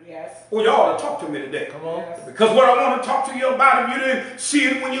rediscipline. Yes. Well, you ought to talk to me today. Come on. Yes. Because what I want to talk to you about, if you didn't see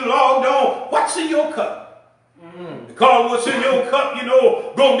it when you logged on, what's in your cup? Because what's in your cup,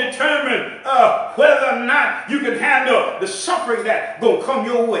 going to determine whether or not you can handle the suffering that's going to come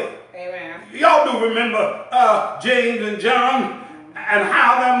your way. Amen. Y'all do remember James and John and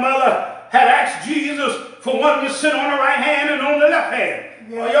how their mother had asked Jesus for one to sit on the right hand and on the left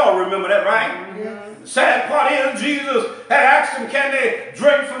hand. Well, y'all remember that, right? Yes. The sad part is Jesus had asked them, can they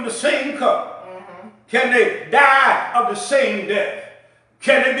drink from the same cup? Can they die of the same death?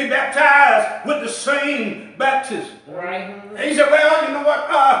 Can they be baptized with the same baptism? Right. And he said, well, you know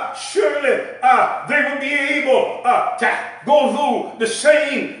what? Surely they will be able to go through the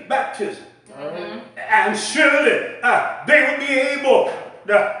same baptism. And surely they will be able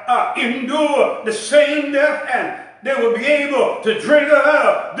to endure the same death, and they will be able to drink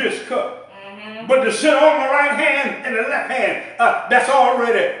of this cup. But to sit on the right hand and the left hand, that's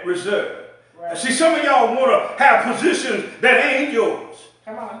already reserved. Right. See, some of y'all want to have positions that ain't yours.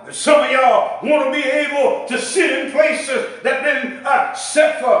 Come on. Some of y'all want to be able to sit in places that been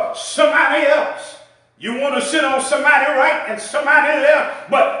set for somebody else. You want to sit on somebody right and somebody left,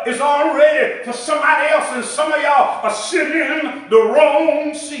 but it's already for somebody else, and some of y'all are sitting in the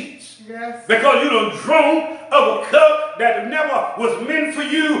wrong seats. Yes. Because you done drunk of a cup that never was meant for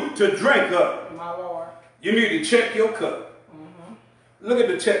you to drink of. My Lord. You need to check your cup. Look at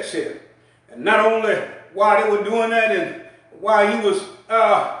the text here. And not only while they were doing that and while he was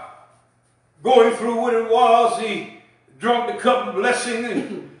going through what it was, he drank the cup of blessing,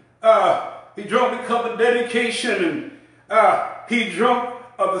 and he drank the cup of dedication, and he drank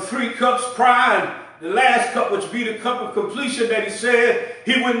of the 3 cups prior, and the last cup, which be the cup of completion, that he said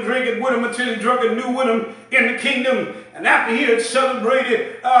he wouldn't drink it with him until he drunk it new with him in the kingdom. And after he had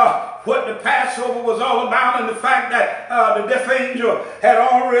celebrated what the Passover was all about, and the fact that the death angel had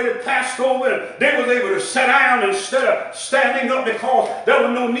already passed over, and they was able to sit down instead of standing up because there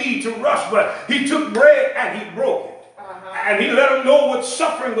was no need to rush. But he took bread and he broke it. And he let them know what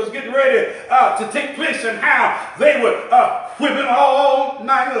suffering was getting ready to take place and how they were whipping all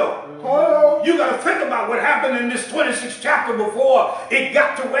night long. You got to think about what happened in this 26th chapter before it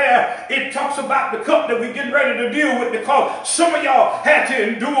got to where it talks about the cup that we're getting ready to deal with, because some of y'all had to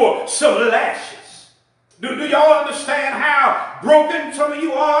endure some lashes. Do y'all understand how broken some of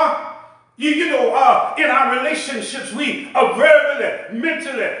you are? You know, in our relationships, we are verbally,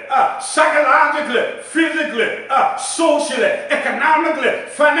 mentally, psychologically, physically, socially, economically,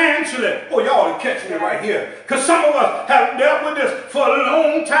 financially. Oh, y'all catch me right here. Because some of us have dealt with this for a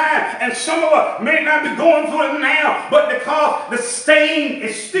long time, and some of us may not be going through it now, but because the stain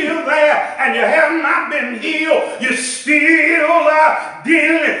is still there and you have not been healed, you're still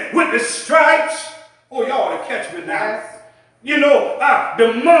dealing with the stripes. Oh, y'all to catch me now. Yes. You know,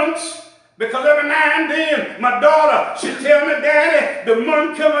 the months. Because every now and then, my daughter, she'd tell me, Daddy, the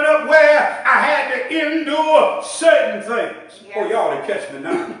month coming up where I had to endure certain things. Yes. Oh, y'all to catch me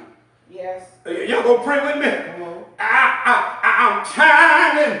now. Yes. Y'all gonna pray with me? I'm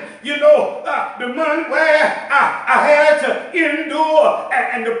tired, and you know, the month where I had to endure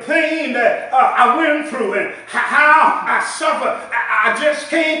and the pain that I went through and how I suffered. I just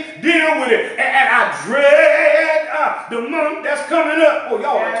can't deal with it. And I dread the month that's coming up. Oh,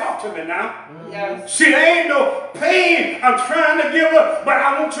 y'all talk to me now. Yes. See, there ain't no pain I'm trying to give up, but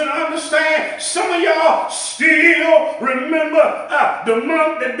I want you to understand, some of y'all still remember the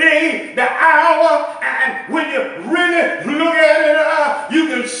month, the day, the hour, and when you really look at it, you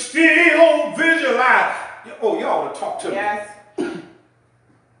can still visualize. Oh, y'all to talk to me. Yes.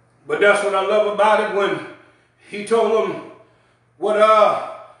 But that's what I love about it, when he told them what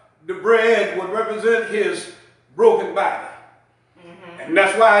the bread would represent his broken body. And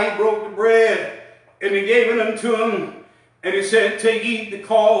that's why he broke the bread and he gave it unto him. And he said, take, eat,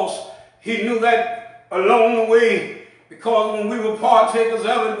 because he knew that along the way, because when we were partakers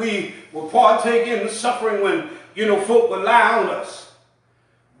of it, we were partaking the suffering when, you know, folk would lie on us.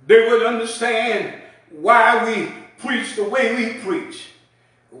 They would understand why we preach the way we preach,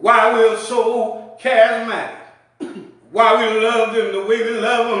 why we're so charismatic, why we love them the way we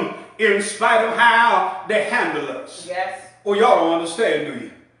love them in spite of how they handle us. Yes. Oh, y'all don't understand, do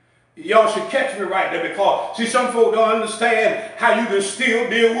you? Y'all should catch me right there, because, see, some folk don't understand how you can still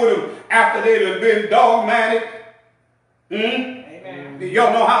deal with them after they've been dogmatic. Amen.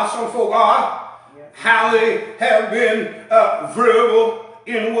 Y'all know how some folk are? Yes. How they have been verbal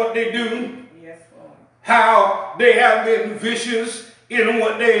in what they do. Yes, Lord. How they have been vicious in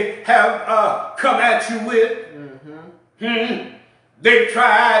what they have come at you with. They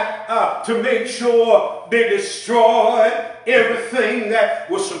tried to make sure they destroyed everything that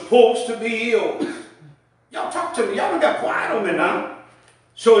was supposed to be yours. Y'all talk to me. Y'all got quiet on me now.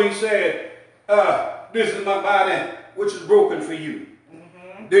 So he said, this is my body, which is broken for you.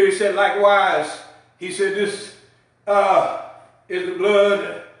 Then he said, likewise, he said, this is the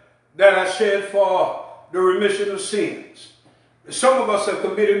blood that I shed for the remission of sins. Some of us have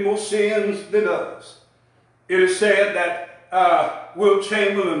committed more sins than others. It is said that Will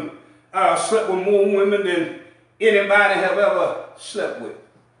Chamberlain slept with more women than anybody have ever slept with.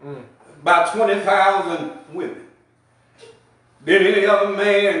 About 20,000 women than any other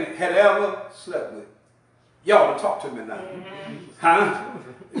man had ever slept with. Y'all talk to me now. Huh?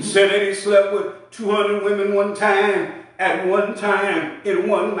 It said that he slept with 200 women one time, at one time, in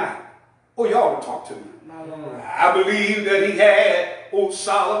one night. Oh, y'all talk to me. I believe that he had old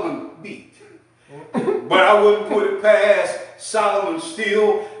Solomon beat. But I wouldn't put it past Solomon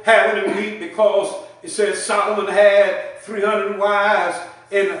still having him beat, because it says Solomon had 300 wives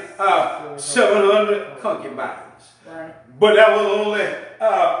and 700 concubines. Right. But that was only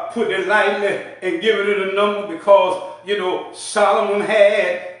putting it lightly and giving it a number, because, you know, Solomon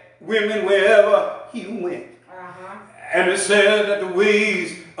had women wherever he went. And it said that the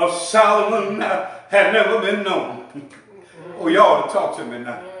ways of Solomon had never been known. Oh, y'all talk to me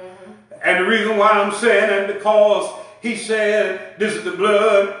now. And the reason why I'm saying that, because he said this is the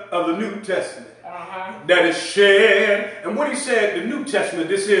blood of the New Testament that is shed. And what he said, the New Testament,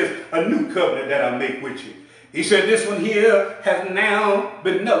 this is a new covenant that I make with you. He said this one here has now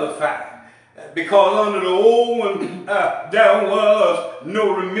been nullified, because under the old one there was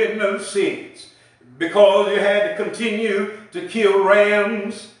no remitting of sins, because you had to continue to kill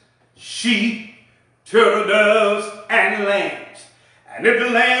rams, sheep, turtle doves, and lambs. And if the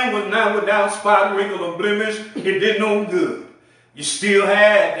lamb was not without spot, wrinkle, or blemish, it did no good. You still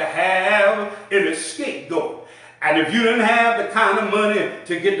had to have an scapegoat. And if you didn't have the kind of money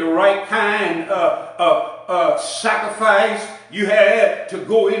to get the right kind of sacrifice, you had to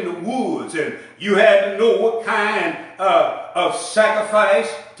go in the woods, and you had to know what kind of sacrifice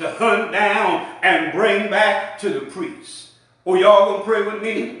to hunt down and bring back to the priest. Oh, y'all gonna pray with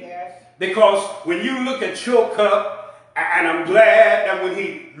me? Yes. Because when you look at your cup, and I'm glad that when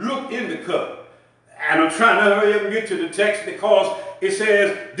he looked in the cup, and I'm trying to hurry up and get to the text because it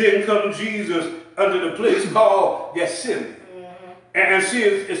says, then come Jesus under the place called Gethsemane. And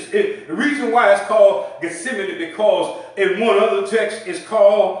see, the reason why it's called Gethsemane because in one other text it's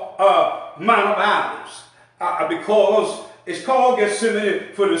called Mount of Olives. Because it's called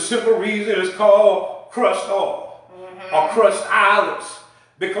Gethsemane for the simple reason it's called crushed oil or crushed olives.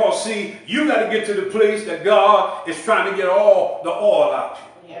 Because see, you got to get to the place that God is trying to get all the oil out of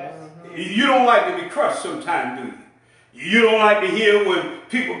you. Yes. You don't like to be crushed sometimes, do you? You don't like to hear when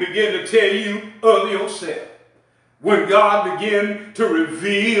people begin to tell you of yourself. When God begins to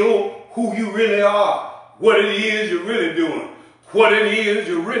reveal who you really are, what it is you're really doing, what it is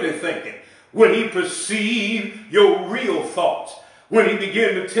you're really thinking. When he perceives your real thoughts. When he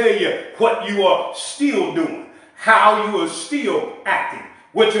begins to tell you what you are still doing, how you are still acting,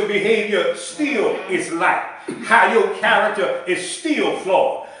 what your behavior still is like, how your character is still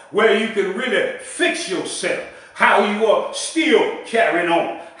flawed, where you can really fix yourself, how you are still carrying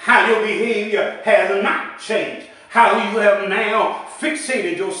on, how your behavior has not changed, how you have now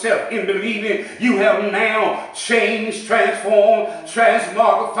fixated yourself in believing you have now changed, transformed,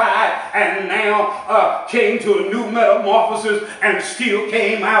 transmogrified, and now came to a new metamorphosis and still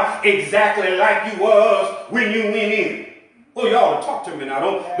came out exactly like you was when you went in. Oh, y'all talk to me now.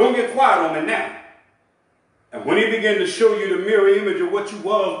 Don't get quiet on me now. And when he began to show you the mirror image of what you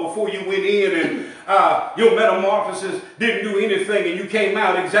was before you went in and your metamorphosis didn't do anything and you came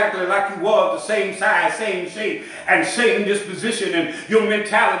out exactly like you was, the same size, same shape, and same disposition, and your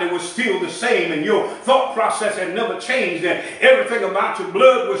mentality was still the same and your thought process had never changed and everything about your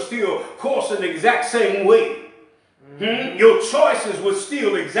blood was still coursing the exact same way. Your choices were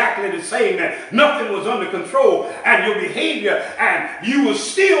still exactly the same and nothing was under control and your behavior and you were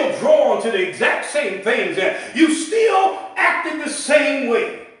still drawn to the exact same things and you still acted the same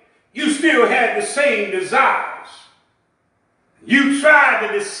way. You still had the same desires. You tried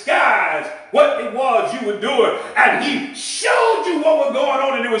to disguise what it was you were doing and he showed you what was going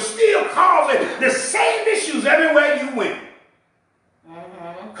on and it was still causing the same issues everywhere you went.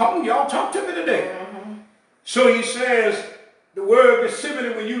 Come on, y'all, talk to me today. So he says, the word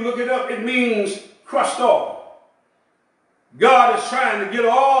Gethsemane, when you look it up, it means crushed oil. God is trying to get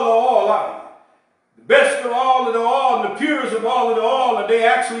all the oil out of you. The best of all of the oil, and the purest of all of the oil that they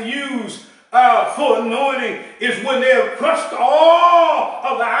actually use for anointing is when they have crushed all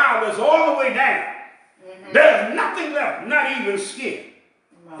of the olives all the way down. There's nothing left, not even skin.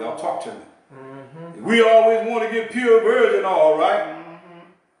 Y'all talk to me. We always want to get pure virgin oil, right?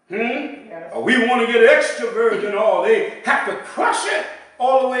 Yes. We want to get extra virgin oil. They have to crush it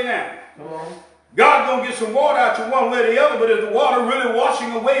all the way down. God's going to get some water out you one way or the other, but is the water really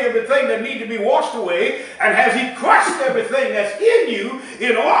washing away everything that needs to be washed away? And has he crushed everything that's in you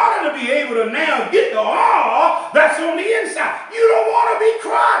in order to be able to now get the oil that's on the inside? You don't want to be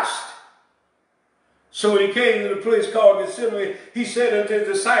crushed. So when he came to the place called Gethsemane, he said unto his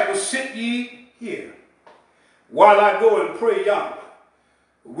disciples, sit ye here while I go and pray yonder.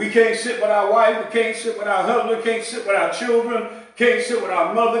 We can't sit with our wife, we can't sit with our husband, can't sit with our children, can't sit with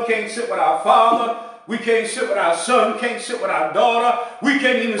our mother, can't sit with our father, we can't sit with our son, can't sit with our daughter, we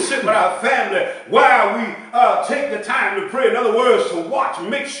can't even sit with our family while we take the time to pray. In other words, to watch,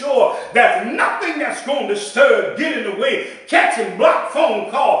 make sure that nothing that's going to disturb, get in the way, catching block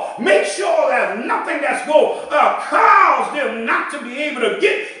phone call, make sure that nothing that's going to cause them not to be able to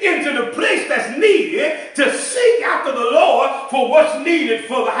get into the place that's needed to seek after the Lord for what's needed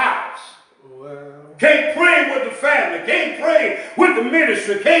for the house. Can't pray with the family, can't pray with the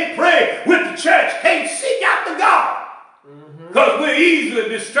ministry, can't pray with the church, can't seek after God because we're easily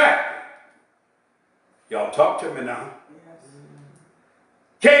distracted. Y'all talk to me now.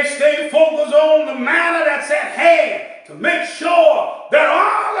 Can't stay focused on the matter that's at hand to make sure that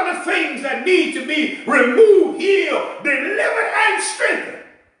all of the things that need to be removed, healed, delivered, and strengthened.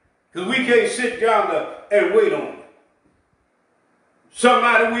 Because we can't sit down and wait on it.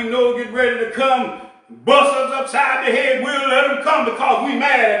 Somebody we know get ready to come bust us upside the head, we'll let them come because we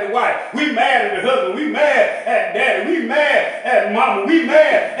mad at the wife. We mad at the husband. We mad at daddy. We mad at mama. We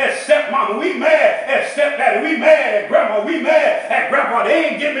mad at stepmama. We mad at stepdaddy. We mad at grandma. We mad at grandpa. They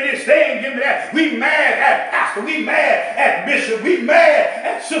ain't give me this. They ain't give me that. We mad at pastor. We mad at bishop. We mad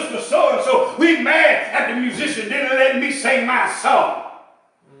at sister so-and-so. We mad at the musician. Didn't let me sing my song.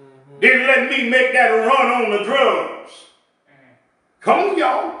 Didn't let me make that run on the drums. Come on,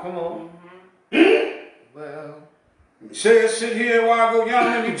 y'all. Come on. Well, He says, sit here while I go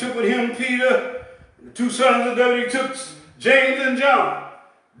yonder, and he took with him Peter, and the two sons of Zebedee. He took James and John.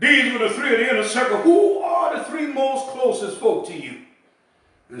 These were the three of the inner circle. Who are the three most closest folk to you?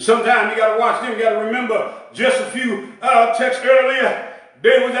 And sometimes you got to watch them. You got to remember just a few texts earlier.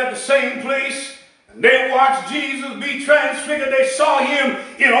 They was at the same place, and they watched Jesus be transfigured. They saw him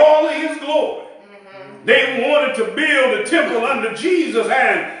in all of his glory. They wanted to build a temple under Jesus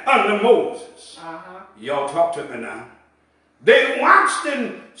and under Moses. Y'all talk to me now. They watched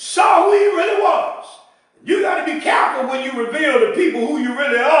and saw who he really was. You got to be careful when you reveal to people who you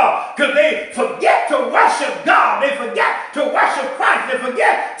really are, because they forget to worship God. They forget to worship Christ. They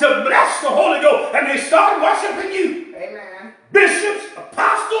forget to bless the Holy Ghost, and they start worshiping you. Amen. Bishops,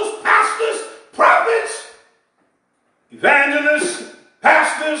 apostles, pastors, prophets, evangelists,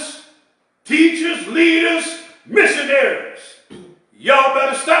 pastors, teachers, leaders, missionaries. Y'all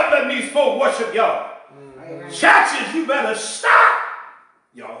better stop letting these folk worship y'all. Churches, you better stop.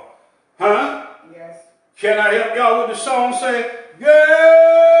 Y'all. Huh? Yes. Can I help y'all with the song say,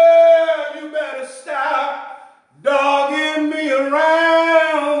 girl, you better stop dogging me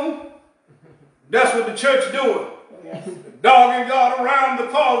around. That's what the church doing. Yes. Dogging God around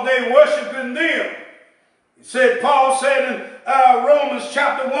because they worshiping them. Paul said in Romans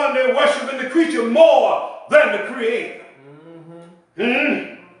chapter 1, they're worshiping the creature more than the creator.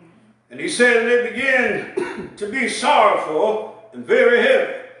 And he said they began to be sorrowful and very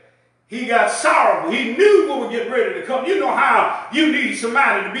heavy. He got sorrowful. He knew what was getting ready to come. You know how you need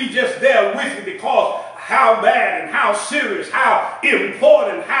somebody to be just there with you because how bad and how serious, how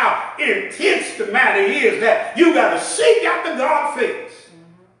important, how intense the matter is that you got to seek after God's face.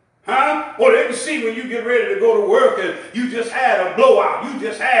 Huh? Or they can see when you get ready to go to work and you just had a blowout. You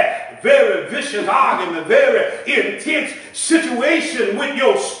just had a very vicious argument, very intense situation with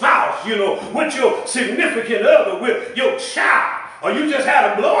your spouse, you know, with your significant other, with your child. Or you just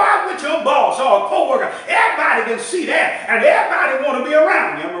had a blowout with your boss or a co-worker. Everybody can see that. And everybody want to be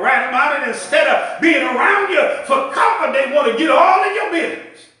around you. I'm right about it. Instead of being around you for comfort, they want to get all in your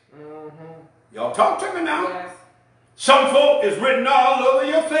business. Y'all talk to me now. Yes. Some folk is written all over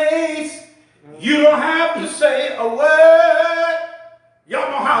your face. You don't have to say a word.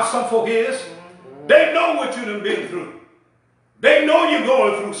 Y'all know how some folk is. They know what you done been through. They know you're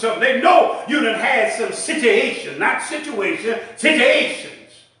going through something. They know you done had some situation, not situation,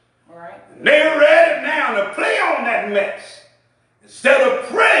 situations. All right. And they're ready now to play on that mess. Instead of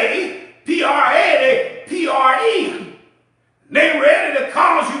pray, P-R-A, they P-R-E. They're ready to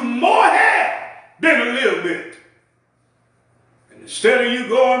cause you more harm than a little bit. Instead of you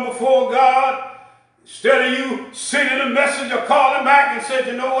going before God, instead of you sending a message or calling back and said,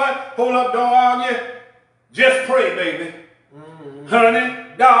 you know what, hold up, don't argue, just pray, baby.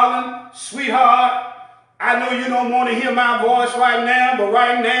 Honey, darling, sweetheart, I know you don't want to hear my voice right now, but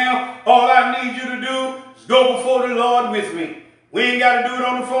right now, all I need you to do is go before the Lord with me. We ain't got to do it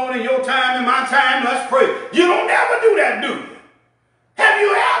on the phone in your time and my time, let's pray. You don't ever do that, do you? Have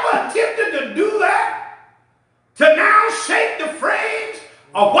you ever attempted to do that? To now shake the frames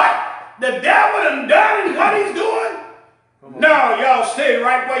of what the devil done done and what he's doing? No, y'all stay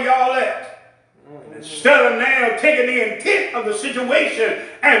right where y'all at. Instead of now taking the intent of the situation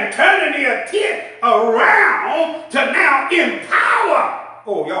and turning the intent around to now empower.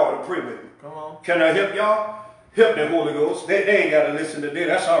 Oh, y'all to pray with me. come on. Can I help y'all? Help the Holy Ghost. They ain't got to listen to this.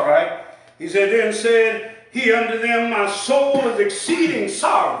 That's all right. He said, then said he unto them, my soul is exceeding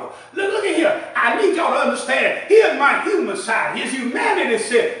sorrowful. Look at here. I need y'all to understand. Here's my human side. His humanity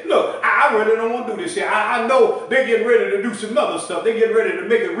said, look, I really don't want to do this here. I know they're getting ready to do some other stuff. They're getting ready to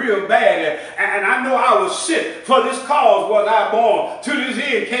make it real bad. And I know I was sick. For this cause was I born. To this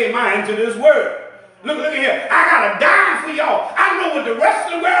end came I into this world. Look at here. I got to die for y'all. I know what the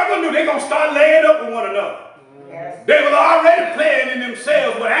rest of the world going to do. They're going to start laying up with one another. Yes. They were already playing in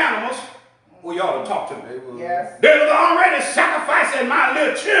themselves with animals. Well, y'all to talk to me. Yes. They were already sacrificing my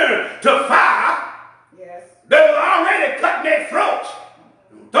little children to fire. Yes. They were already cutting their throats.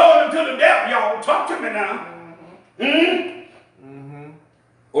 Throwing them to the devil. Y'all talk to me now.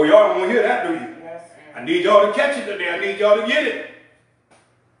 Oh, y'all don't want to hear that, do you? Yes. I need y'all to catch it today. I need y'all to get it.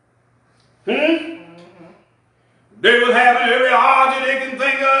 They was having every argument they can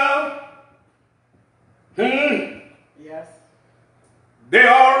think of. Yes.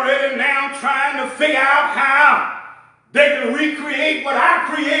 They're already now trying to figure out how they can recreate what I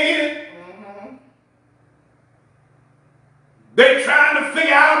created. They're trying to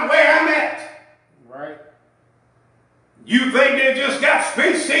figure out where I'm at. Right. You think they just got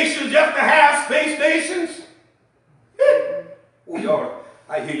space stations just to have space stations? Oh, y'all,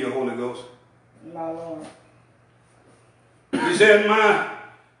 I hear you, Holy Ghost. My Lord. He said, my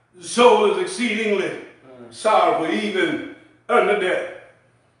soul is exceedingly sorrowful, even unto death.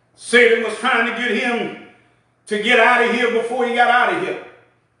 Satan was trying to get him to get out of here before he got out of here.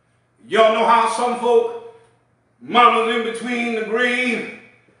 Y'all know how some folk, mama's in between the grave,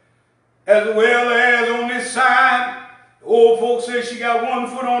 as well as on this side. The old folks say she got one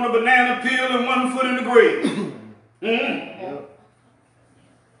foot on the banana peel and one foot in the grave.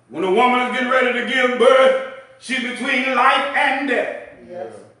 When a woman is getting ready to give birth, she's between life and death.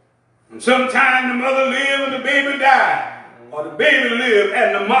 Yes. And sometimes the mother live and the baby die, or the baby live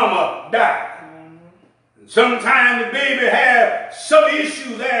and the mama die. And sometimes the baby have some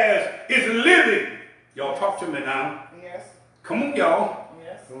issues as is living. Y'all talk to me now. Yes. Come on, y'all.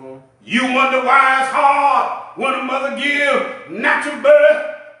 Yes. You wonder why it's hard when a mother gives natural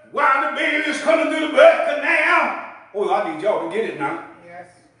birth, while the baby is coming through the birth canal. Oh, I need y'all to get it now. Yes.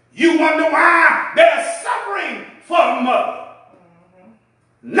 You wonder why they're suffering for the mother.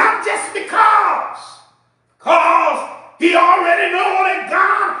 Not just because he already knows that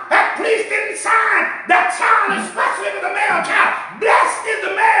God had placed inside that child, especially with the male child. Blessed is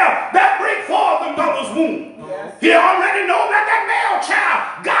the male that brings forth the mother's womb. Yes. He already knows that male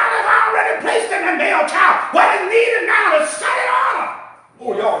child, God has already placed in the male child what is needed now to set it on.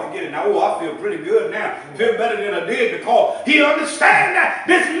 Oh, y'all can get it now. Oh, I feel pretty good now. I feel better than I did because he understands that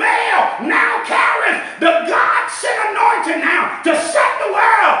this male now carries the God-sent anointing now to set the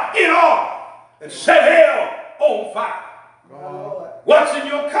world in order and set hell on fire. What's in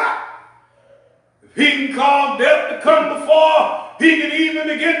your cup? If he can cause death to come before he can even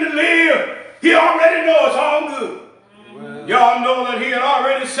begin to live, he already knows it's all good. Y'all know that he had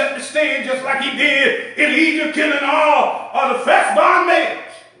already set the stage just like he did in Egypt, killing all of the firstborn males.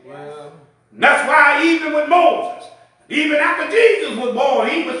 And that's why even with Moses, even after Jesus was born,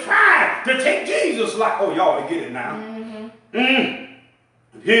 he was trying to take Jesus like, oh, y'all to get it now.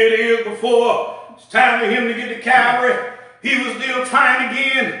 Here it is before it's time for him to get to Calvary. He was still trying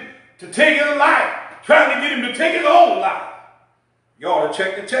again to take his life, trying to get him to take his own life. Y'all to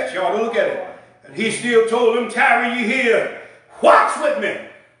check the text. Y'all to look at it. And he still told them, tarry ye here. Watch with me.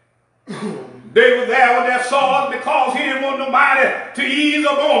 They were there with their swords because he didn't want nobody to ease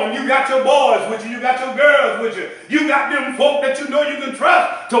up on them. You got your boys with you. You got your girls with you. You got them folk that you know you can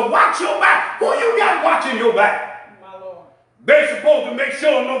trust to watch your back. Who you got watching your back? My Lord. They're supposed to make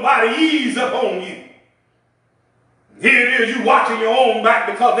sure nobody ease up on you. Here it is, you watching your own back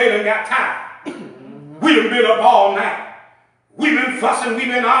because they done got tired. We done been up all night. We've been fussing, we've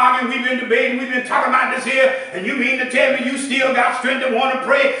been arguing, we've been debating, we've been talking about this here, and you mean to tell me you still got strength to want to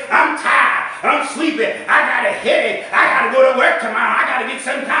pray? I'm tired, I'm sleepy, I got a headache, I got to go to work tomorrow, I got to get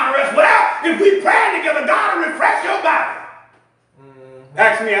some kind of rest. Well, if we pray together, God will refresh your body.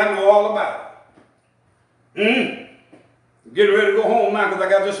 Ask me, I know all about it. Getting ready to go home now because I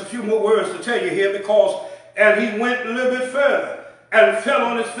got just a few more words to tell you here because as he went a little bit further and fell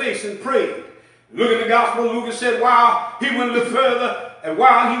on his face and prayed. Look at the Gospel of Luke. It said while he went a little further and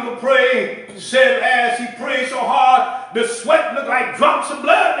while he was praying, said as he prayed so hard, the sweat looked like drops of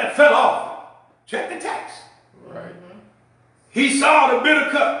blood that fell off. Check the text. Right. He saw the bitter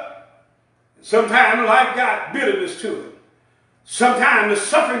cup. Sometimes life got bitterness to it. Sometimes the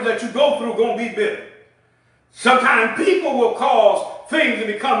sufferings that you go through are going to be bitter. Sometimes people will cause things to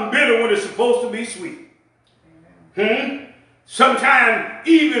become bitter when it's supposed to be sweet. Sometimes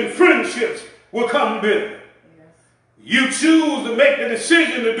even friendships will come bitter. You choose to make the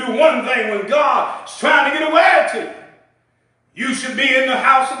decision to do one thing when God is trying to get a word to you. You should be in the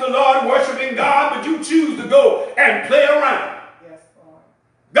house of the Lord worshiping God, but you choose to go and play around. Yes, Lord.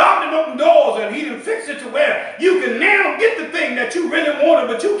 God didn't open doors and he didn't fix it to where you can now get the thing that you really wanted,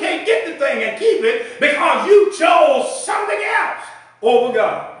 but you can't get the thing and keep it because you chose something else over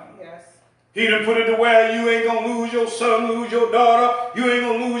God. He didn't put it to where you ain't going to lose your son, lose your daughter. You ain't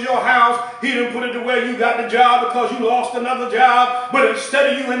going to lose your house. He didn't put it to where you got the job because you lost another job. But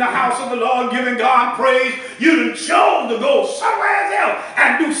instead of you in the house of the Lord giving God praise, you done chose to go somewhere else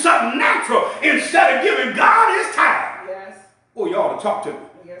and do something natural instead of giving God his time. Yes. Oh, you ought to talk to me.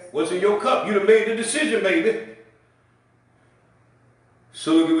 Yes. What's in your cup? You done made the decision, baby.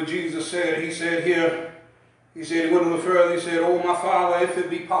 So look at what Jesus said. He said here, He said, he went a little further. He said, oh, my Father, if it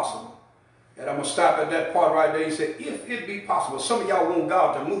be possible. And I'm going to stop at that part right there. He said, if it be possible. Some of y'all want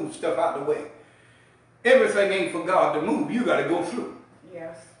God to move stuff out the way. Everything ain't for God to move. You got to go through.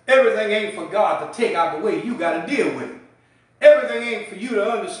 Yes. Everything ain't for God to take out the way. You got to deal with it. Everything ain't for you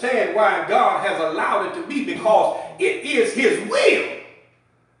to understand why God has allowed it to be, because it is his will.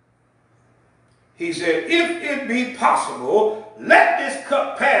 He said, if it be possible, let this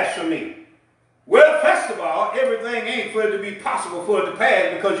cup pass from me. Well, first of all, everything ain't for it to be possible for it to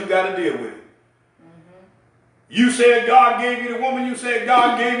pass, because you got to deal with it. You said God gave you the woman. You said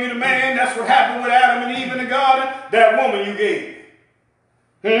God gave you the man. That's what happened with Adam and Eve in the garden. That woman you gave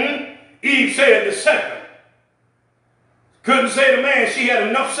me. Eve said the serpent. Couldn't say the man. She had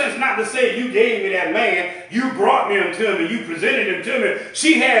enough sense not to say, you gave me that man. You brought him to me. You presented him to me.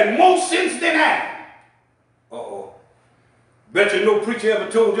 She had more sense than Adam. Uh-oh. Bet you no preacher ever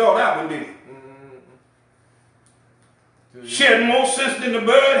told y'all that one, did he? She had more sense than the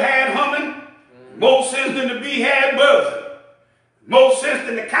bird had humming. More sense than the bee had buzzing. More sense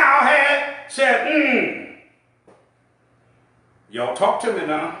than the cow had. Said, Y'all talk to me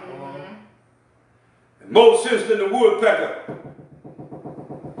now. And more sense than the woodpecker.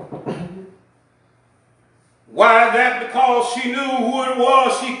 Why is that? Because she knew who it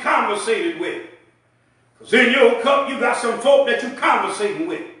was she conversated with. Because in your cup you got some folk that you conversating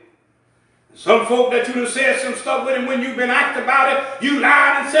with. Some folk that you done said some stuff with, and when you've been asked about it, you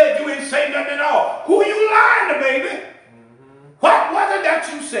lied and said you ain't say nothing at all. Who you lying to, baby? What was it that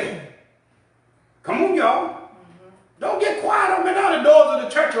you said? Come on, y'all. Don't get quiet on me now. The doors of the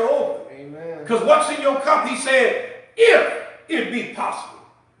church are open. Because what's in your cup, he said, if it be possible.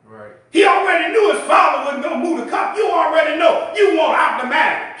 Right. He already knew his father wasn't going to move the cup. You already know. You want out the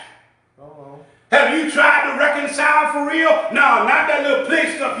marriage. Have you tried to reconcile for real? No, not that little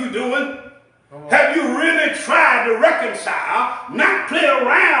play stuff you doing. Have you really tried to reconcile, not play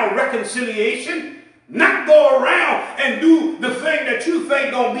around reconciliation, not go around and do the thing that you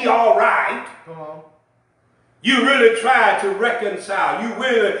think gonna be all right? You really tried to reconcile. You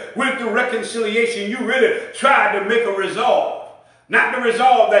really went through reconciliation. You really tried to make a resolve. Not the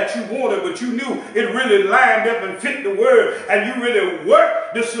resolve that you wanted, but you knew it really lined up and fit the word. And you really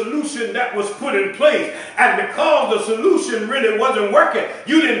worked the solution that was put in place. And because the solution really wasn't working,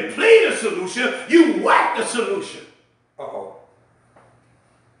 you didn't play the solution, you worked the solution. Uh-oh.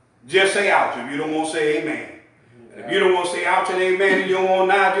 Just say ouch if you don't want to say amen. And if you don't want to say ouch and amen and you don't want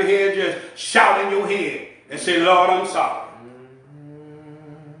to nod your head, just shout in your head and say, Lord, I'm sorry.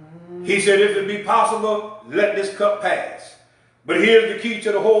 He said, if it be possible, let this cup pass. But here's the key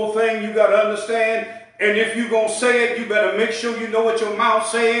to the whole thing you got to understand. And if you're going to say it, you better make sure you know what your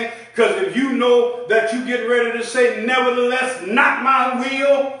mouth's saying. Because if you know that you get ready to say, nevertheless, not my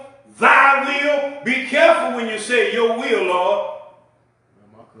will, thy will, be careful when you say your will, Lord.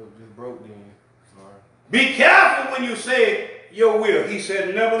 My cup just broke then. Sorry. Be careful when you say your will. He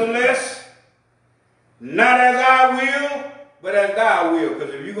said, nevertheless, not as I will, but as thy will.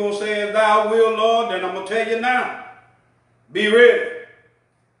 Because if you're going to say as thy will, Lord, then I'm going to tell you now. Be ready.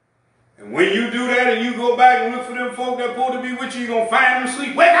 And when you do that and you go back and look for them folk that supposed to be with you, you're going to find them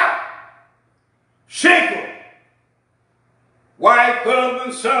asleep. Wake up. Shake them. Wife,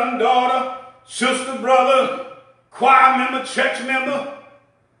 husband, son, daughter, sister, brother, choir member, church member.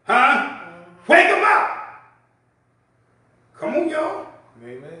 Huh? Wake them up. Come on, y'all.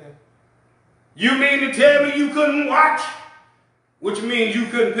 Amen. You mean to tell me you couldn't watch? Which means you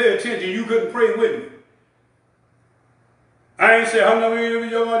couldn't pay attention. You couldn't pray with me. I ain't say, no, I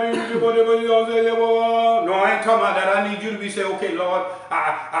ain't talking about that. I need you to be saying, okay, Lord,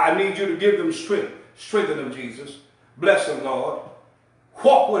 I need you to give them strength. Strengthen them, Jesus. Bless them, Lord.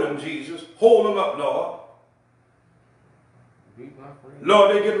 Walk with them, Jesus. Hold them up, Lord.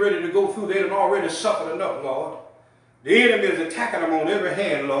 Lord, they get ready to go through. They done already suffered enough, Lord. The enemy is attacking them on every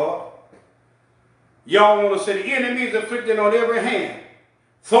hand, Lord. Y'all want to say the enemy is afflicting on every hand,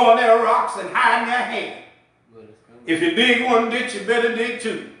 throwing their rocks and hiding their hand. If you dig one ditch, you better dig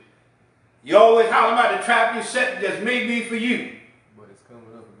two. You always holler about the trap you set that's may be for you. But it's coming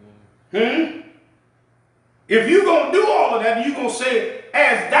up again. If you're going to do all of that and you're going to say,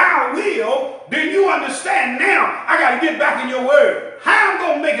 as thou will, then you understand now, I got to get back in your word. How I'm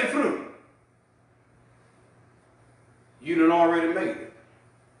going to make it through? You done already made it.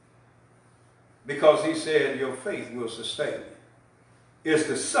 Because he said your faith will sustain you. It's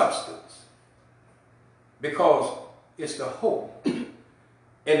the substance. Because it's the hope and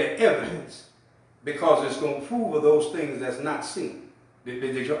the evidence, because it's going to prove of those things that's not seen.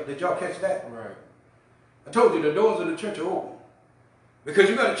 Did y'all catch that? Right. I told you the doors of the church are open, because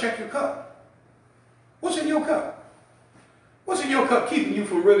you got to check your cup. What's in your cup? What's in your cup keeping you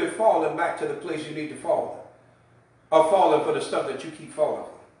from really falling back to the place you need to fall? Or falling for the stuff that you keep falling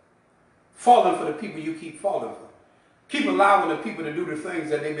for? Falling for the people you keep falling for. Keep allowing the people to do the things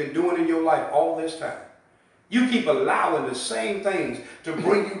that they've been doing in your life all this time. You keep allowing the same things to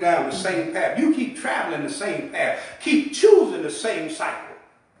bring you down the same path. You keep traveling the same path. Keep choosing the same cycle.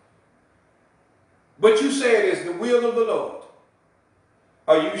 But you say it is the will of the Lord.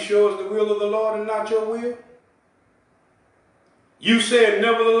 Are you sure it's the will of the Lord and not your will? You said,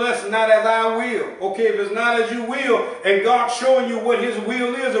 nevertheless, not as I will. Okay, if it's not as you will, and God's showing you what his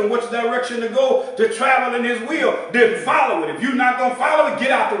will is and which direction to go to travel in his will, then follow it. If you're not going to follow it,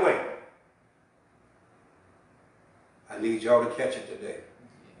 get out the way. I need y'all to catch it today.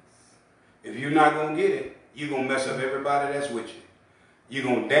 If you're not going to get it, you're going to mess up everybody that's with you. You're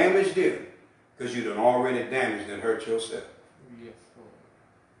going to damage them because you done already damaged and hurt yourself. Yes, Lord.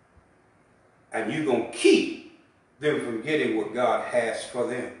 And you're going to keep them from getting what God has for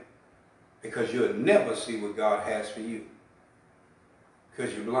them because you'll never see what God has for you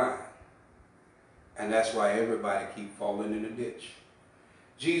because you're blind. And that's why everybody keep falling in the ditch.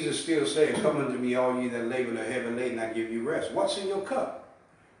 Jesus still saying, come unto me, all ye that labor and are heavy laden, I give you rest. What's in your cup?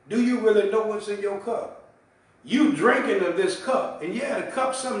 Do you really know what's in your cup? You drinking of this cup, and yeah, the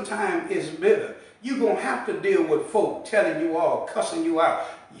cup sometimes is bitter. You're going to have to deal with folk telling you all, cussing you out.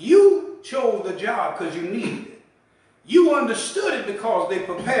 You chose the job because you needed it. You understood it because they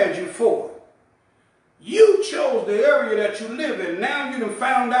prepared you for it. You chose the area that you live in. Now you done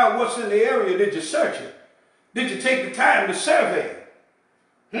found out what's in the area. Did you search it? Did you take the time to survey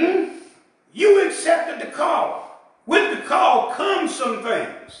it? You accepted the call. With the call comes some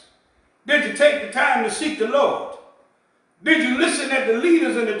things. Did you take the time to seek the Lord? Did you listen at the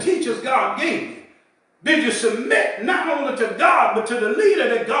leaders and the teachers God gave you? Did you submit not only to God, but to the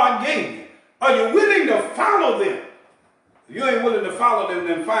leader that God gave you? Are you willing to follow them? If you ain't willing to follow them,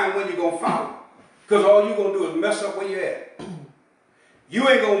 then find when you're going to follow. Because all you're going to do is mess up where you're at. You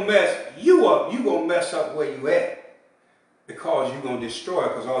ain't going to mess you up. You're going to mess up where you at. Because you're going to destroy it,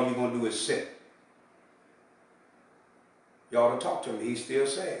 because all you're going to do is sit. Y'all to talk to me. He's still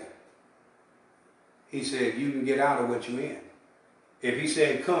saying. He said, you can get out of what you're in. If he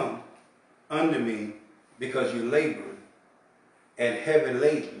said, come unto me because you're laboring and heavy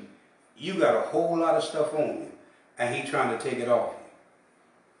laden, you got a whole lot of stuff on you, and he's trying to take it off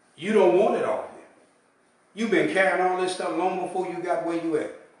you. You don't want it off you. You've been carrying all this stuff long before you got where you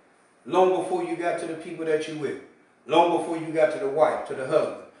at. Long before you got to the people that you with. Long before you got to the wife, to the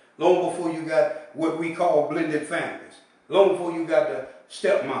husband. Long before you got what we call blended families. Long before you got the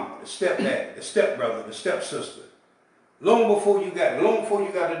stepmama, the stepdad, the stepbrother, the stepsister. Long before you got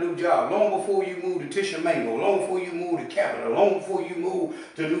a new job. Long before you moved to Tishomingo. Long before you moved to Canada. Long before you moved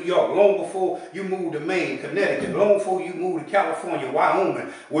to New York. Long before you moved to Maine, Connecticut. Long before you moved to California,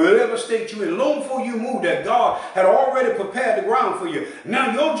 Wyoming, wherever state you're in. Long before you moved there, God had already prepared the ground for you.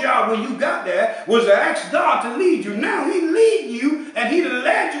 Now your job when you got there was to ask God to lead you. Now he lead you and he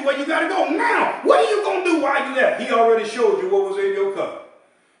led you where you got to go. Now, what are you going to do while you're there? He already showed you what was in your cup.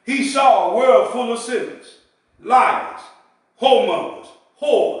 He saw a world full of sinners, liars, whoremongers,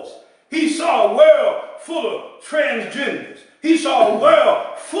 whores. He saw a world full of transgenders. He saw a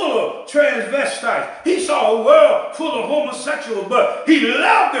world full of transvestites. He saw a world full of homosexuals, but he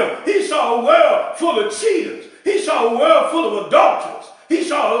loved them. He saw a world full of cheaters. He saw a world full of adulterers. He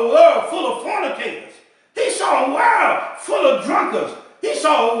saw a world full of fornicators. He saw a world full of drunkards. He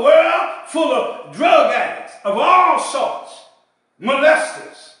saw a world full of drug addicts of all sorts,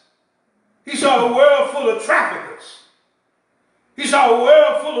 molesters. He saw a world full of traffickers. He saw a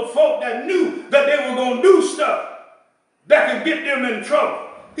world full of folk that knew that they were going to do stuff that could get them in trouble.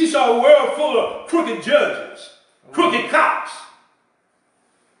 He saw a world full of crooked judges, crooked cops,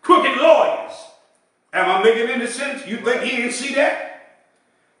 crooked lawyers. Am I making any sense? You think he didn't see that?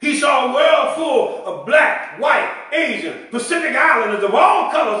 He saw a world full of black, white, Asian, Pacific Islanders of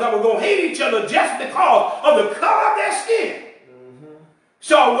all colors that were going to hate each other just because of the color of their skin.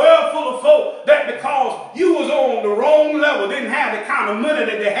 Saw a world full of folk that because you was on the wrong level, didn't have the kind of money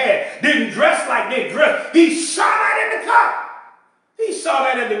that they had, didn't dress like they dressed. He saw that in the cup. He saw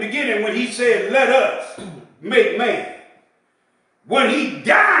that at the beginning when he said, let us make man. When he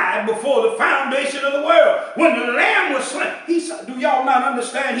died before the foundation of the world, when the lamb was slain, he saw, do y'all not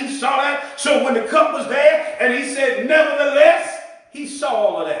understand? He saw that. So when the cup was there and he said, nevertheless, he saw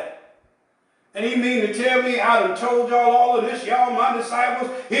all of that. And he mean to tell me I done told y'all all of this, y'all my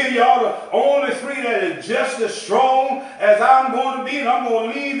disciples. Here y'all the only three that is just as strong as I'm going to be. And I'm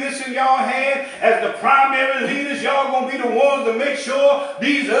going to leave this in y'all hand as the primary leaders. Y'all going to be the ones to make sure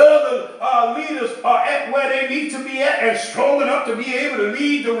these other leaders are at where they need to be at and strong enough to be able to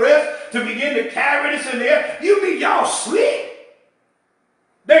lead the rest, to begin to carry this in there. You mean y'all sleep?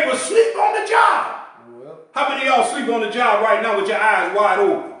 They will sleep on the job. Well, How many of y'all sleep on the job right now with your eyes wide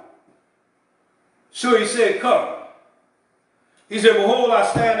open? So he said, come. He said, behold, I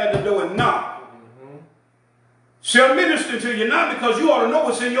stand at the door and knock. Shall minister to you, not because you ought to know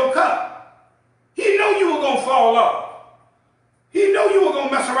what's in your cup. He knew you were going to fall off. He knew you were going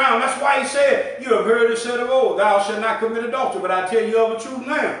to mess around. That's why he said, you have heard it said of old, thou shalt not commit adultery. But I tell you of the truth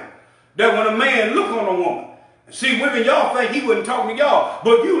now, that when a man look on a woman, see, women, y'all think he wasn't talking to y'all,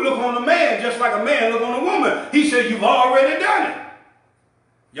 but you look on a man just like a man look on a woman. He said, you've already done it.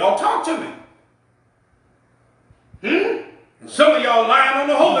 Y'all talk to me. And some of y'all lying on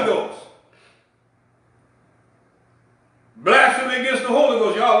the Holy Ghost. Blasphemy against the Holy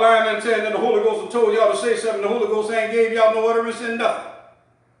Ghost. Y'all lying and saying that the Holy Ghost have told y'all to say something. The Holy Ghost ain't gave y'all no utterance in nothing.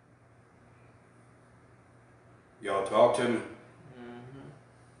 Y'all talk to me.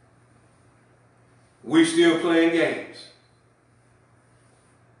 We still playing games.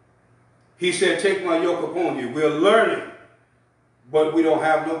 He said, take my yoke upon you. We're learning, but we don't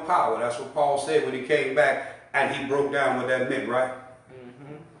have no power. That's what Paul said when he came back and he broke down what that meant, right?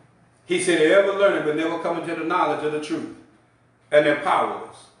 He said, they're ever learning, but never coming to the knowledge of the truth. And they're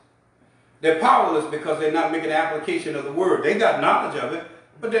powerless. They're powerless because they're not making the application of the word. They got knowledge of it,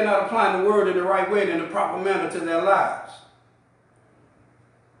 but they're not applying the word in the right way and in the proper manner to their lives.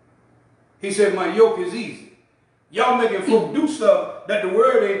 He said, my yoke is easy. Y'all making folk do stuff that the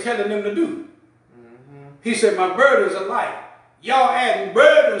word ain't telling them to do. He said, my burdens are light. Y'all adding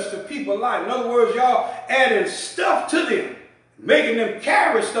burdens to people's life. In other words, y'all adding stuff to them, making them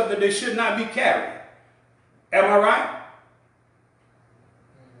carry stuff that they should not be carrying. Am I right?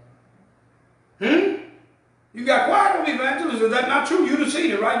 You got quiet on me, evangelist. Is that not true? You done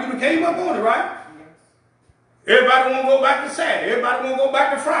seen it, right? You done came up on it, right? Everybody want to go back to Saturday. Everybody want to go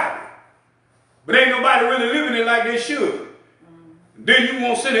back to Friday. But ain't nobody really living it like they should. Then you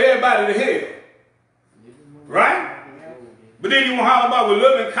want to send everybody to hell. Right? But then you want to holler about, with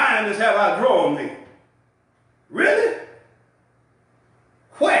love and kindness have I drawn me. Really?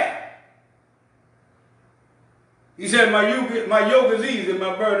 Where? He said, my yoke is easy,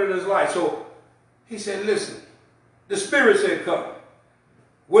 my burden is light. So he said, listen, the Spirit said, come.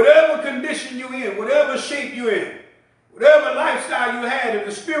 Whatever condition you're in, whatever shape you're in, whatever lifestyle you had, if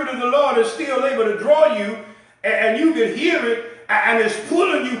the Spirit of the Lord is still able to draw you and you can hear it and it's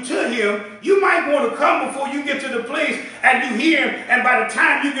pulling you to Him, you might want to come before you get to the place and you hear Him, and by the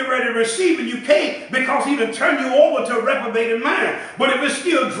time you get ready to receive it, you can't, because He done turned you over to a reprobated mind. But if it's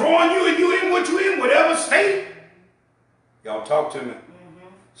still drawing you and you in what you're in, whatever state, y'all talk to me.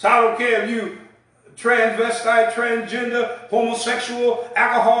 So I don't care if you transvestite, transgender, homosexual,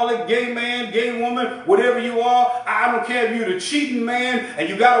 alcoholic, gay man, gay woman, whatever you are. I don't care if you're the cheating man and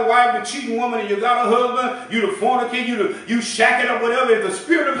you got a wife, the cheating woman, and you got a husband, you the fornicate, you shacking up, whatever. If the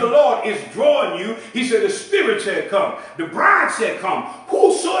Spirit of the Lord is drawing you, He said, the Spirit said come. The bride said come.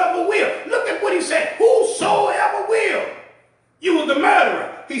 Whosoever will. Look at what He said. Whosoever will. You was the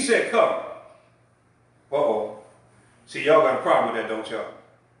murderer. He said come. Uh-oh. See, y'all got a problem with that, don't y'all?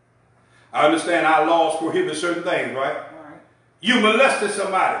 I understand our laws prohibit certain things, right? You molested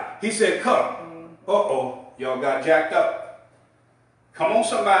somebody. He said, come. Uh-oh. Y'all got jacked up. Come on,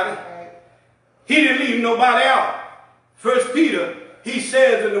 somebody. He didn't leave nobody out. 1 Peter, he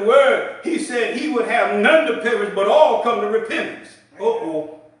says in the word, he said he would have none to perish, but all come to repentance.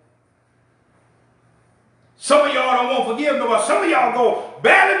 Uh-oh. Some of y'all don't want to forgive nobody. Some of y'all go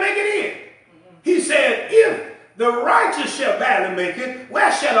barely make it in. He said, if the righteous shall barely make it,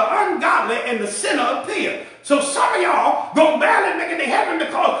 where shall the ungodly and the sinner appear? So some of y'all gonna barely make it to heaven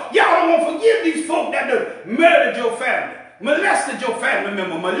because y'all don't want to forgive these folk that done murdered your family, molested your family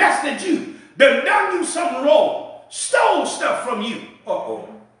member, molested you, done you something wrong, stole stuff from you. Uh-oh.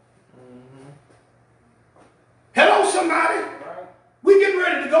 Hello, somebody? We getting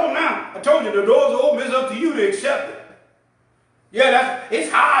ready to go now. I told you the doors are open. It's up to you to accept it. Yeah,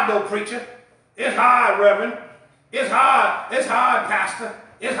 it's hard though, preacher. It's hard, Reverend. It's hard, Pastor.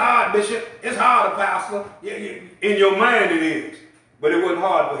 It's hard, Bishop. It's hard, Pastor. In your mind it is. But it wasn't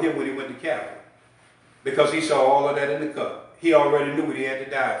hard for him when he went to Calvary. Because he saw all of that in the cup. He already knew what he had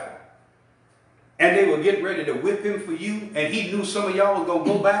to die for. And they were getting ready to whip him for you. And he knew some of y'all was going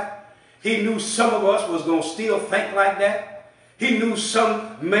to go back. He knew some of us was going to still think like that. He knew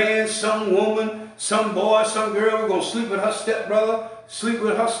some man, some woman, some boy, some girl was going to sleep with her stepbrother, sleep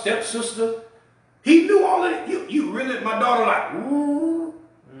with her stepsister. He knew all of it. You really, my daughter like, ooh,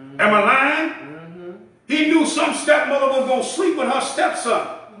 am I lying? He knew some stepmother was going to sleep with her stepson.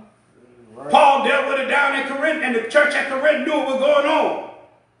 Right. Paul dealt with it down in Corinth, and the church at Corinth knew what was going on.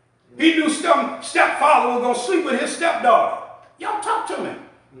 He knew some stepfather was going to sleep with his stepdaughter. Y'all talk to me.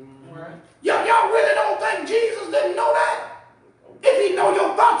 Right. Y'all really don't think Jesus didn't know that? If he know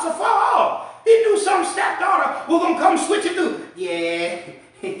your thoughts are far off. He knew some stepdaughter was going to come switch it through. Yeah.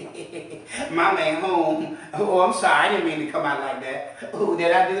 My man home. Oh, I'm sorry. I didn't mean to come out like that. Oh,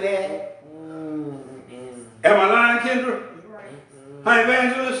 did I do that? Am I lying, Kendra? You're right. Hi,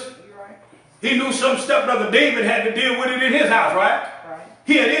 evangelist? You're right. He knew some stepbrother David had to deal with it in his house, right? Right.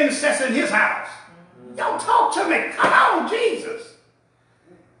 He had intercessor in his house. Y'all talk to me. Come on, Jesus.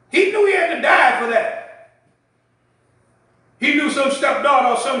 He knew he had to die for that. He knew some stepdaughter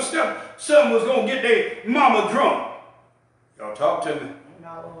or some stepson was going to get their mama drunk. Y'all talk to me.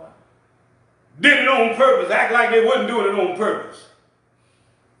 No. Did it on purpose. Act like they wasn't doing it on purpose.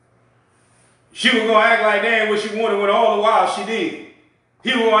 She was going to act like that ain't what she wanted when all the while she did. He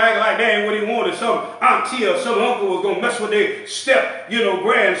was going to act like that ain't what he wanted. Some auntie or some uncle was going to mess with their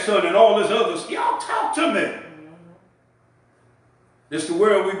grandson and all this other stuff. Y'all talk to me. This is the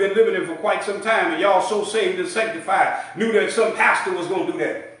world we've been living in for quite some time, and y'all so saved and sanctified knew that some pastor was going to do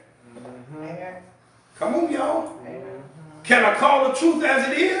that. Come on, y'all. Can I call the truth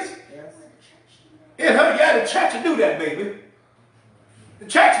as it is? Yes. It hurt you at the church to do that, baby. The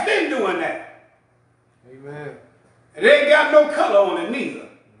church been doing that. Amen. It ain't got no color on it neither. It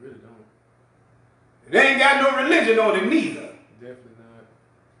really don't. It ain't got no religion on it neither. Definitely not.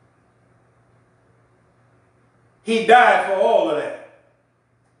 He died for all of that.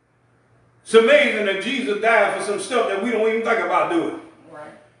 It's amazing that Jesus died for some stuff that we don't even think about doing.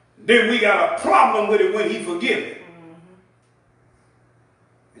 Right. Then we got a problem with it when he forgive it.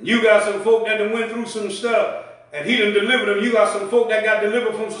 And you got some folk that done went through some stuff and he done delivered them. You got some folk that got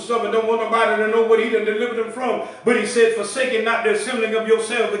delivered from some stuff and don't want nobody to know what he done delivered them from. But he said, forsaking not the assembling of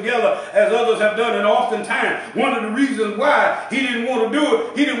yourselves together as others have done. And oftentimes, one of the reasons why he didn't want to do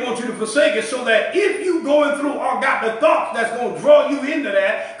it, he didn't want you to forsake it, so that if you going through or got the thoughts that's going to draw you into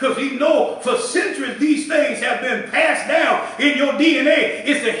that, because he know for centuries these things have been passed down in your DNA,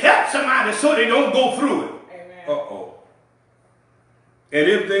 is to help somebody so they don't go through it. Amen. Uh-oh. And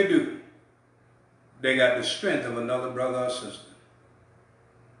if they do, they got the strength of another brother or sister.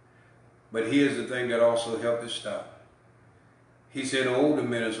 But here's the thing that also helped it stop. He said the older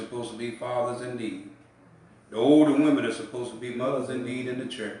men are supposed to be fathers indeed. The older women are supposed to be mothers indeed in the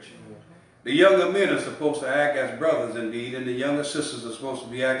church. The younger men are supposed to act as brothers indeed, and the younger sisters are supposed to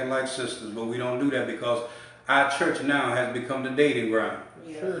be acting like sisters. But we don't do that because our church now has become the dating ground.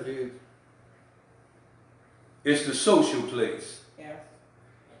 Yeah. Sure it is. It's the social place.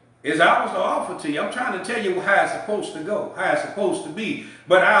 It's ours to offer to you. I'm trying to tell you how it's supposed to go, how it's supposed to be.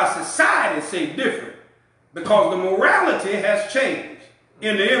 But our society say different because the morality has changed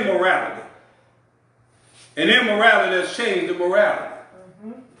in the immorality. And immorality has changed the morality.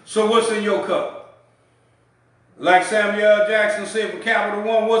 So what's in your cup? Like Samuel L. Jackson said for Capital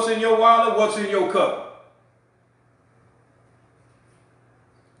One, what's in your wallet? What's in your cup?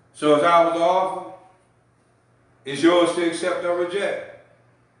 So it's ours to offer. It's yours to accept or reject.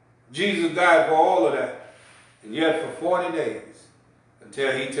 Jesus died for all of that, and yet for 40 days,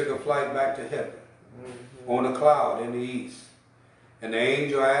 until he took a flight back to heaven on a cloud in the east. And the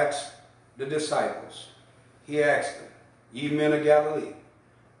angel asked the disciples, he asked them, ye men of Galilee,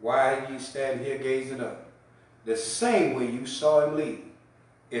 why ye stand here gazing up? The same way you saw him leave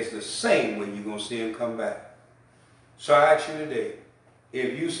is the same way you're going to see him come back. So I ask you today,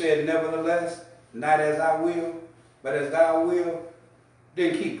 if you said nevertheless, not as I will, but as thou will,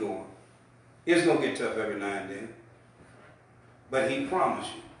 then keep going. It's going to get tough every now and then. But he promised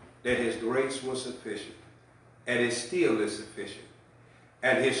you that his grace was sufficient. And it still is sufficient.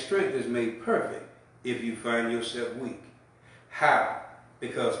 And his strength is made perfect if you find yourself weak. How?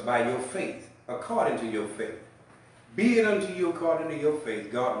 Because by your faith, according to your faith, be it unto you according to your faith,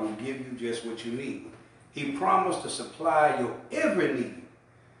 God will give you just what you need. He promised to supply your every need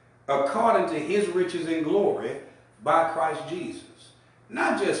according to his riches and glory by Christ Jesus.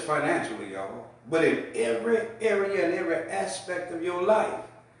 Not just financially, y'all, but in every area and every aspect of your life.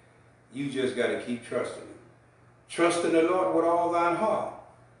 You just got to keep trusting him. Trust in the Lord with all thine heart.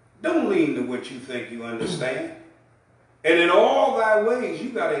 Don't lean to what you think you understand. And in all thy ways, you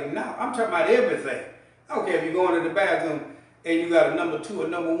got to acknowledge. I'm talking about everything. I don't care if you're going to the bathroom and you got a number 2 or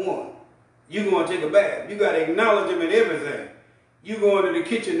number 1. You're going to take a bath. You got to acknowledge him in everything. You go into the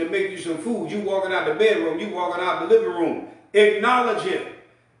kitchen to make you some food. You walking out the bedroom. You walking out the living room. Acknowledge Him.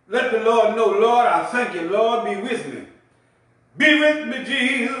 Let the Lord know, Lord, I thank you. Lord, be with me. Be with me,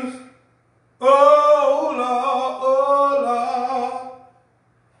 Jesus. Oh, Lord.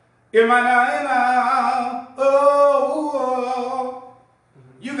 In my now. Oh.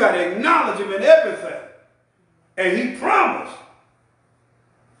 You got to acknowledge Him in everything. And He promised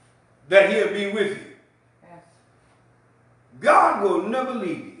that He'll be with you. Yes. God will never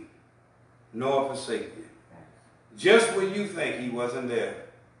leave you nor forsake you. Yes. Just when you think He wasn't there,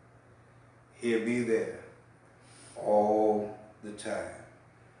 He'll be there all the time.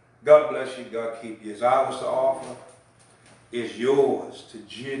 God bless you. God keep you. It's ours to offer. It's yours to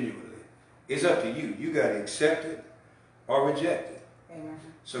genuinely. It's up to you. You got to accept it or reject it. Amen.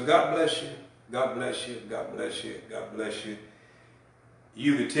 So God bless you. God bless you. God bless you. God bless you.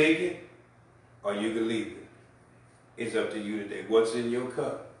 You can take it or you can leave it. It's up to you today. What's in your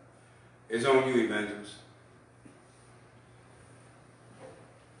cup? It's on you, evangelist.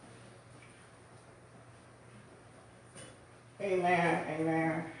 Amen.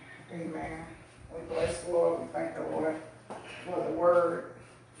 Amen. Amen. We bless the Lord. We thank the Lord for the word,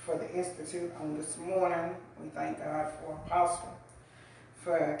 for the institute on this morning. We thank God for Apostle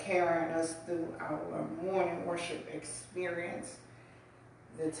for carrying us through our morning worship experience.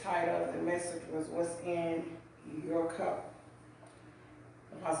 The title of the message was What's in Your Cup?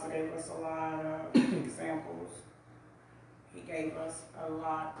 Apostle gave us a lot of examples. He gave us a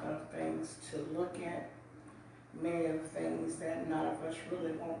lot of things to look at. Many of the things that none of us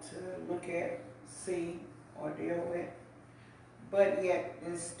really want to look at, see, or deal with. But yet,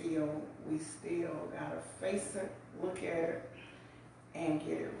 we still gotta face it, look at it, and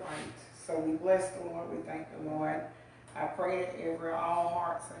get it right. So we bless the Lord, we thank the Lord. I pray that all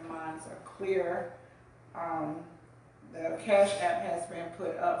hearts and minds are clear. The Cash App has been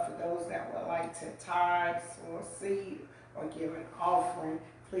put up for those that would like to tithe or seed or give an offering.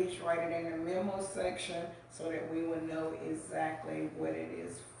 Please write it in the memo section so that we will know exactly what it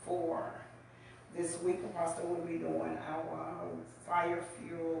is for. This week, Apostle will be doing our Fire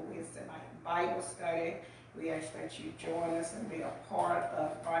Fuel Wednesday night Bible study. We ask that you join us and be a part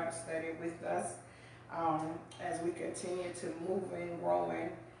of Bible study with us as we continue to move and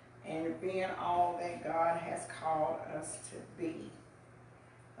growing and being all that God has called us to be.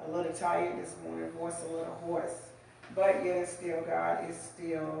 A little tired this morning, voice a little hoarse, but yet still God is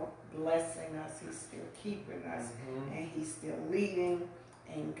still blessing us. He's still keeping us, and He's still leading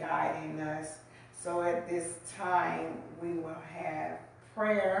and guiding us. So at this time, we will have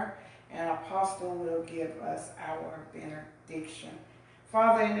prayer, and Apostle will give us our benediction.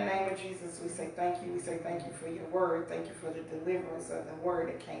 Father, in the name of Jesus, we say thank you. We say thank you for your word. Thank you for the deliverance of the word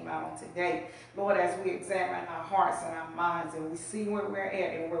that came out on today. Lord, as we examine our hearts and our minds and we see where we're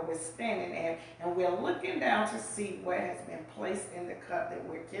at and where we're standing at, and we're looking down to see what has been placed in the cup that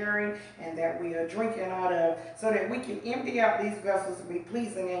we're carrying and that we are drinking out of, so that we can empty out these vessels and be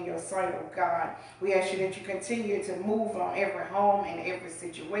pleasing in your sight, oh God. We ask you that you continue to move on every home and every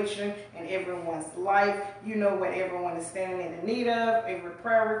situation and everyone's life. You know what everyone is standing in the need of, every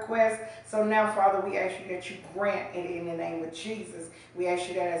prayer request. So now, Father, we ask you that you grant it in the name of Jesus. We ask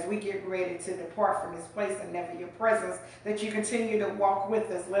you that as we get ready to depart from this place and never your presence, that you continue to walk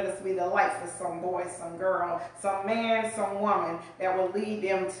with us. Let us be the light for some boy, some girl, some man, some woman that will lead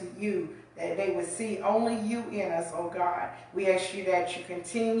them to you, that they would see only you in us, oh God. We ask you that you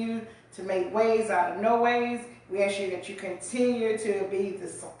continue to make ways out of no ways. We ask you that you continue to be the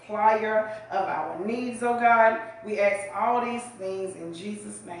supplier of our needs, oh God. We ask all these things in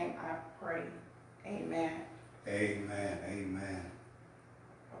Jesus' name I pray. Amen. Amen. Amen.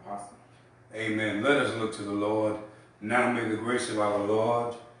 Apostle. Amen. Let us look to the Lord. Now may the grace of our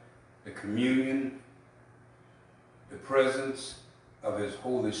Lord, the communion, the presence of His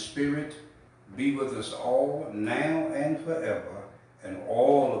Holy Spirit be with us all now and forever. And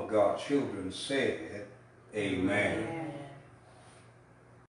all of God's children said, Amen.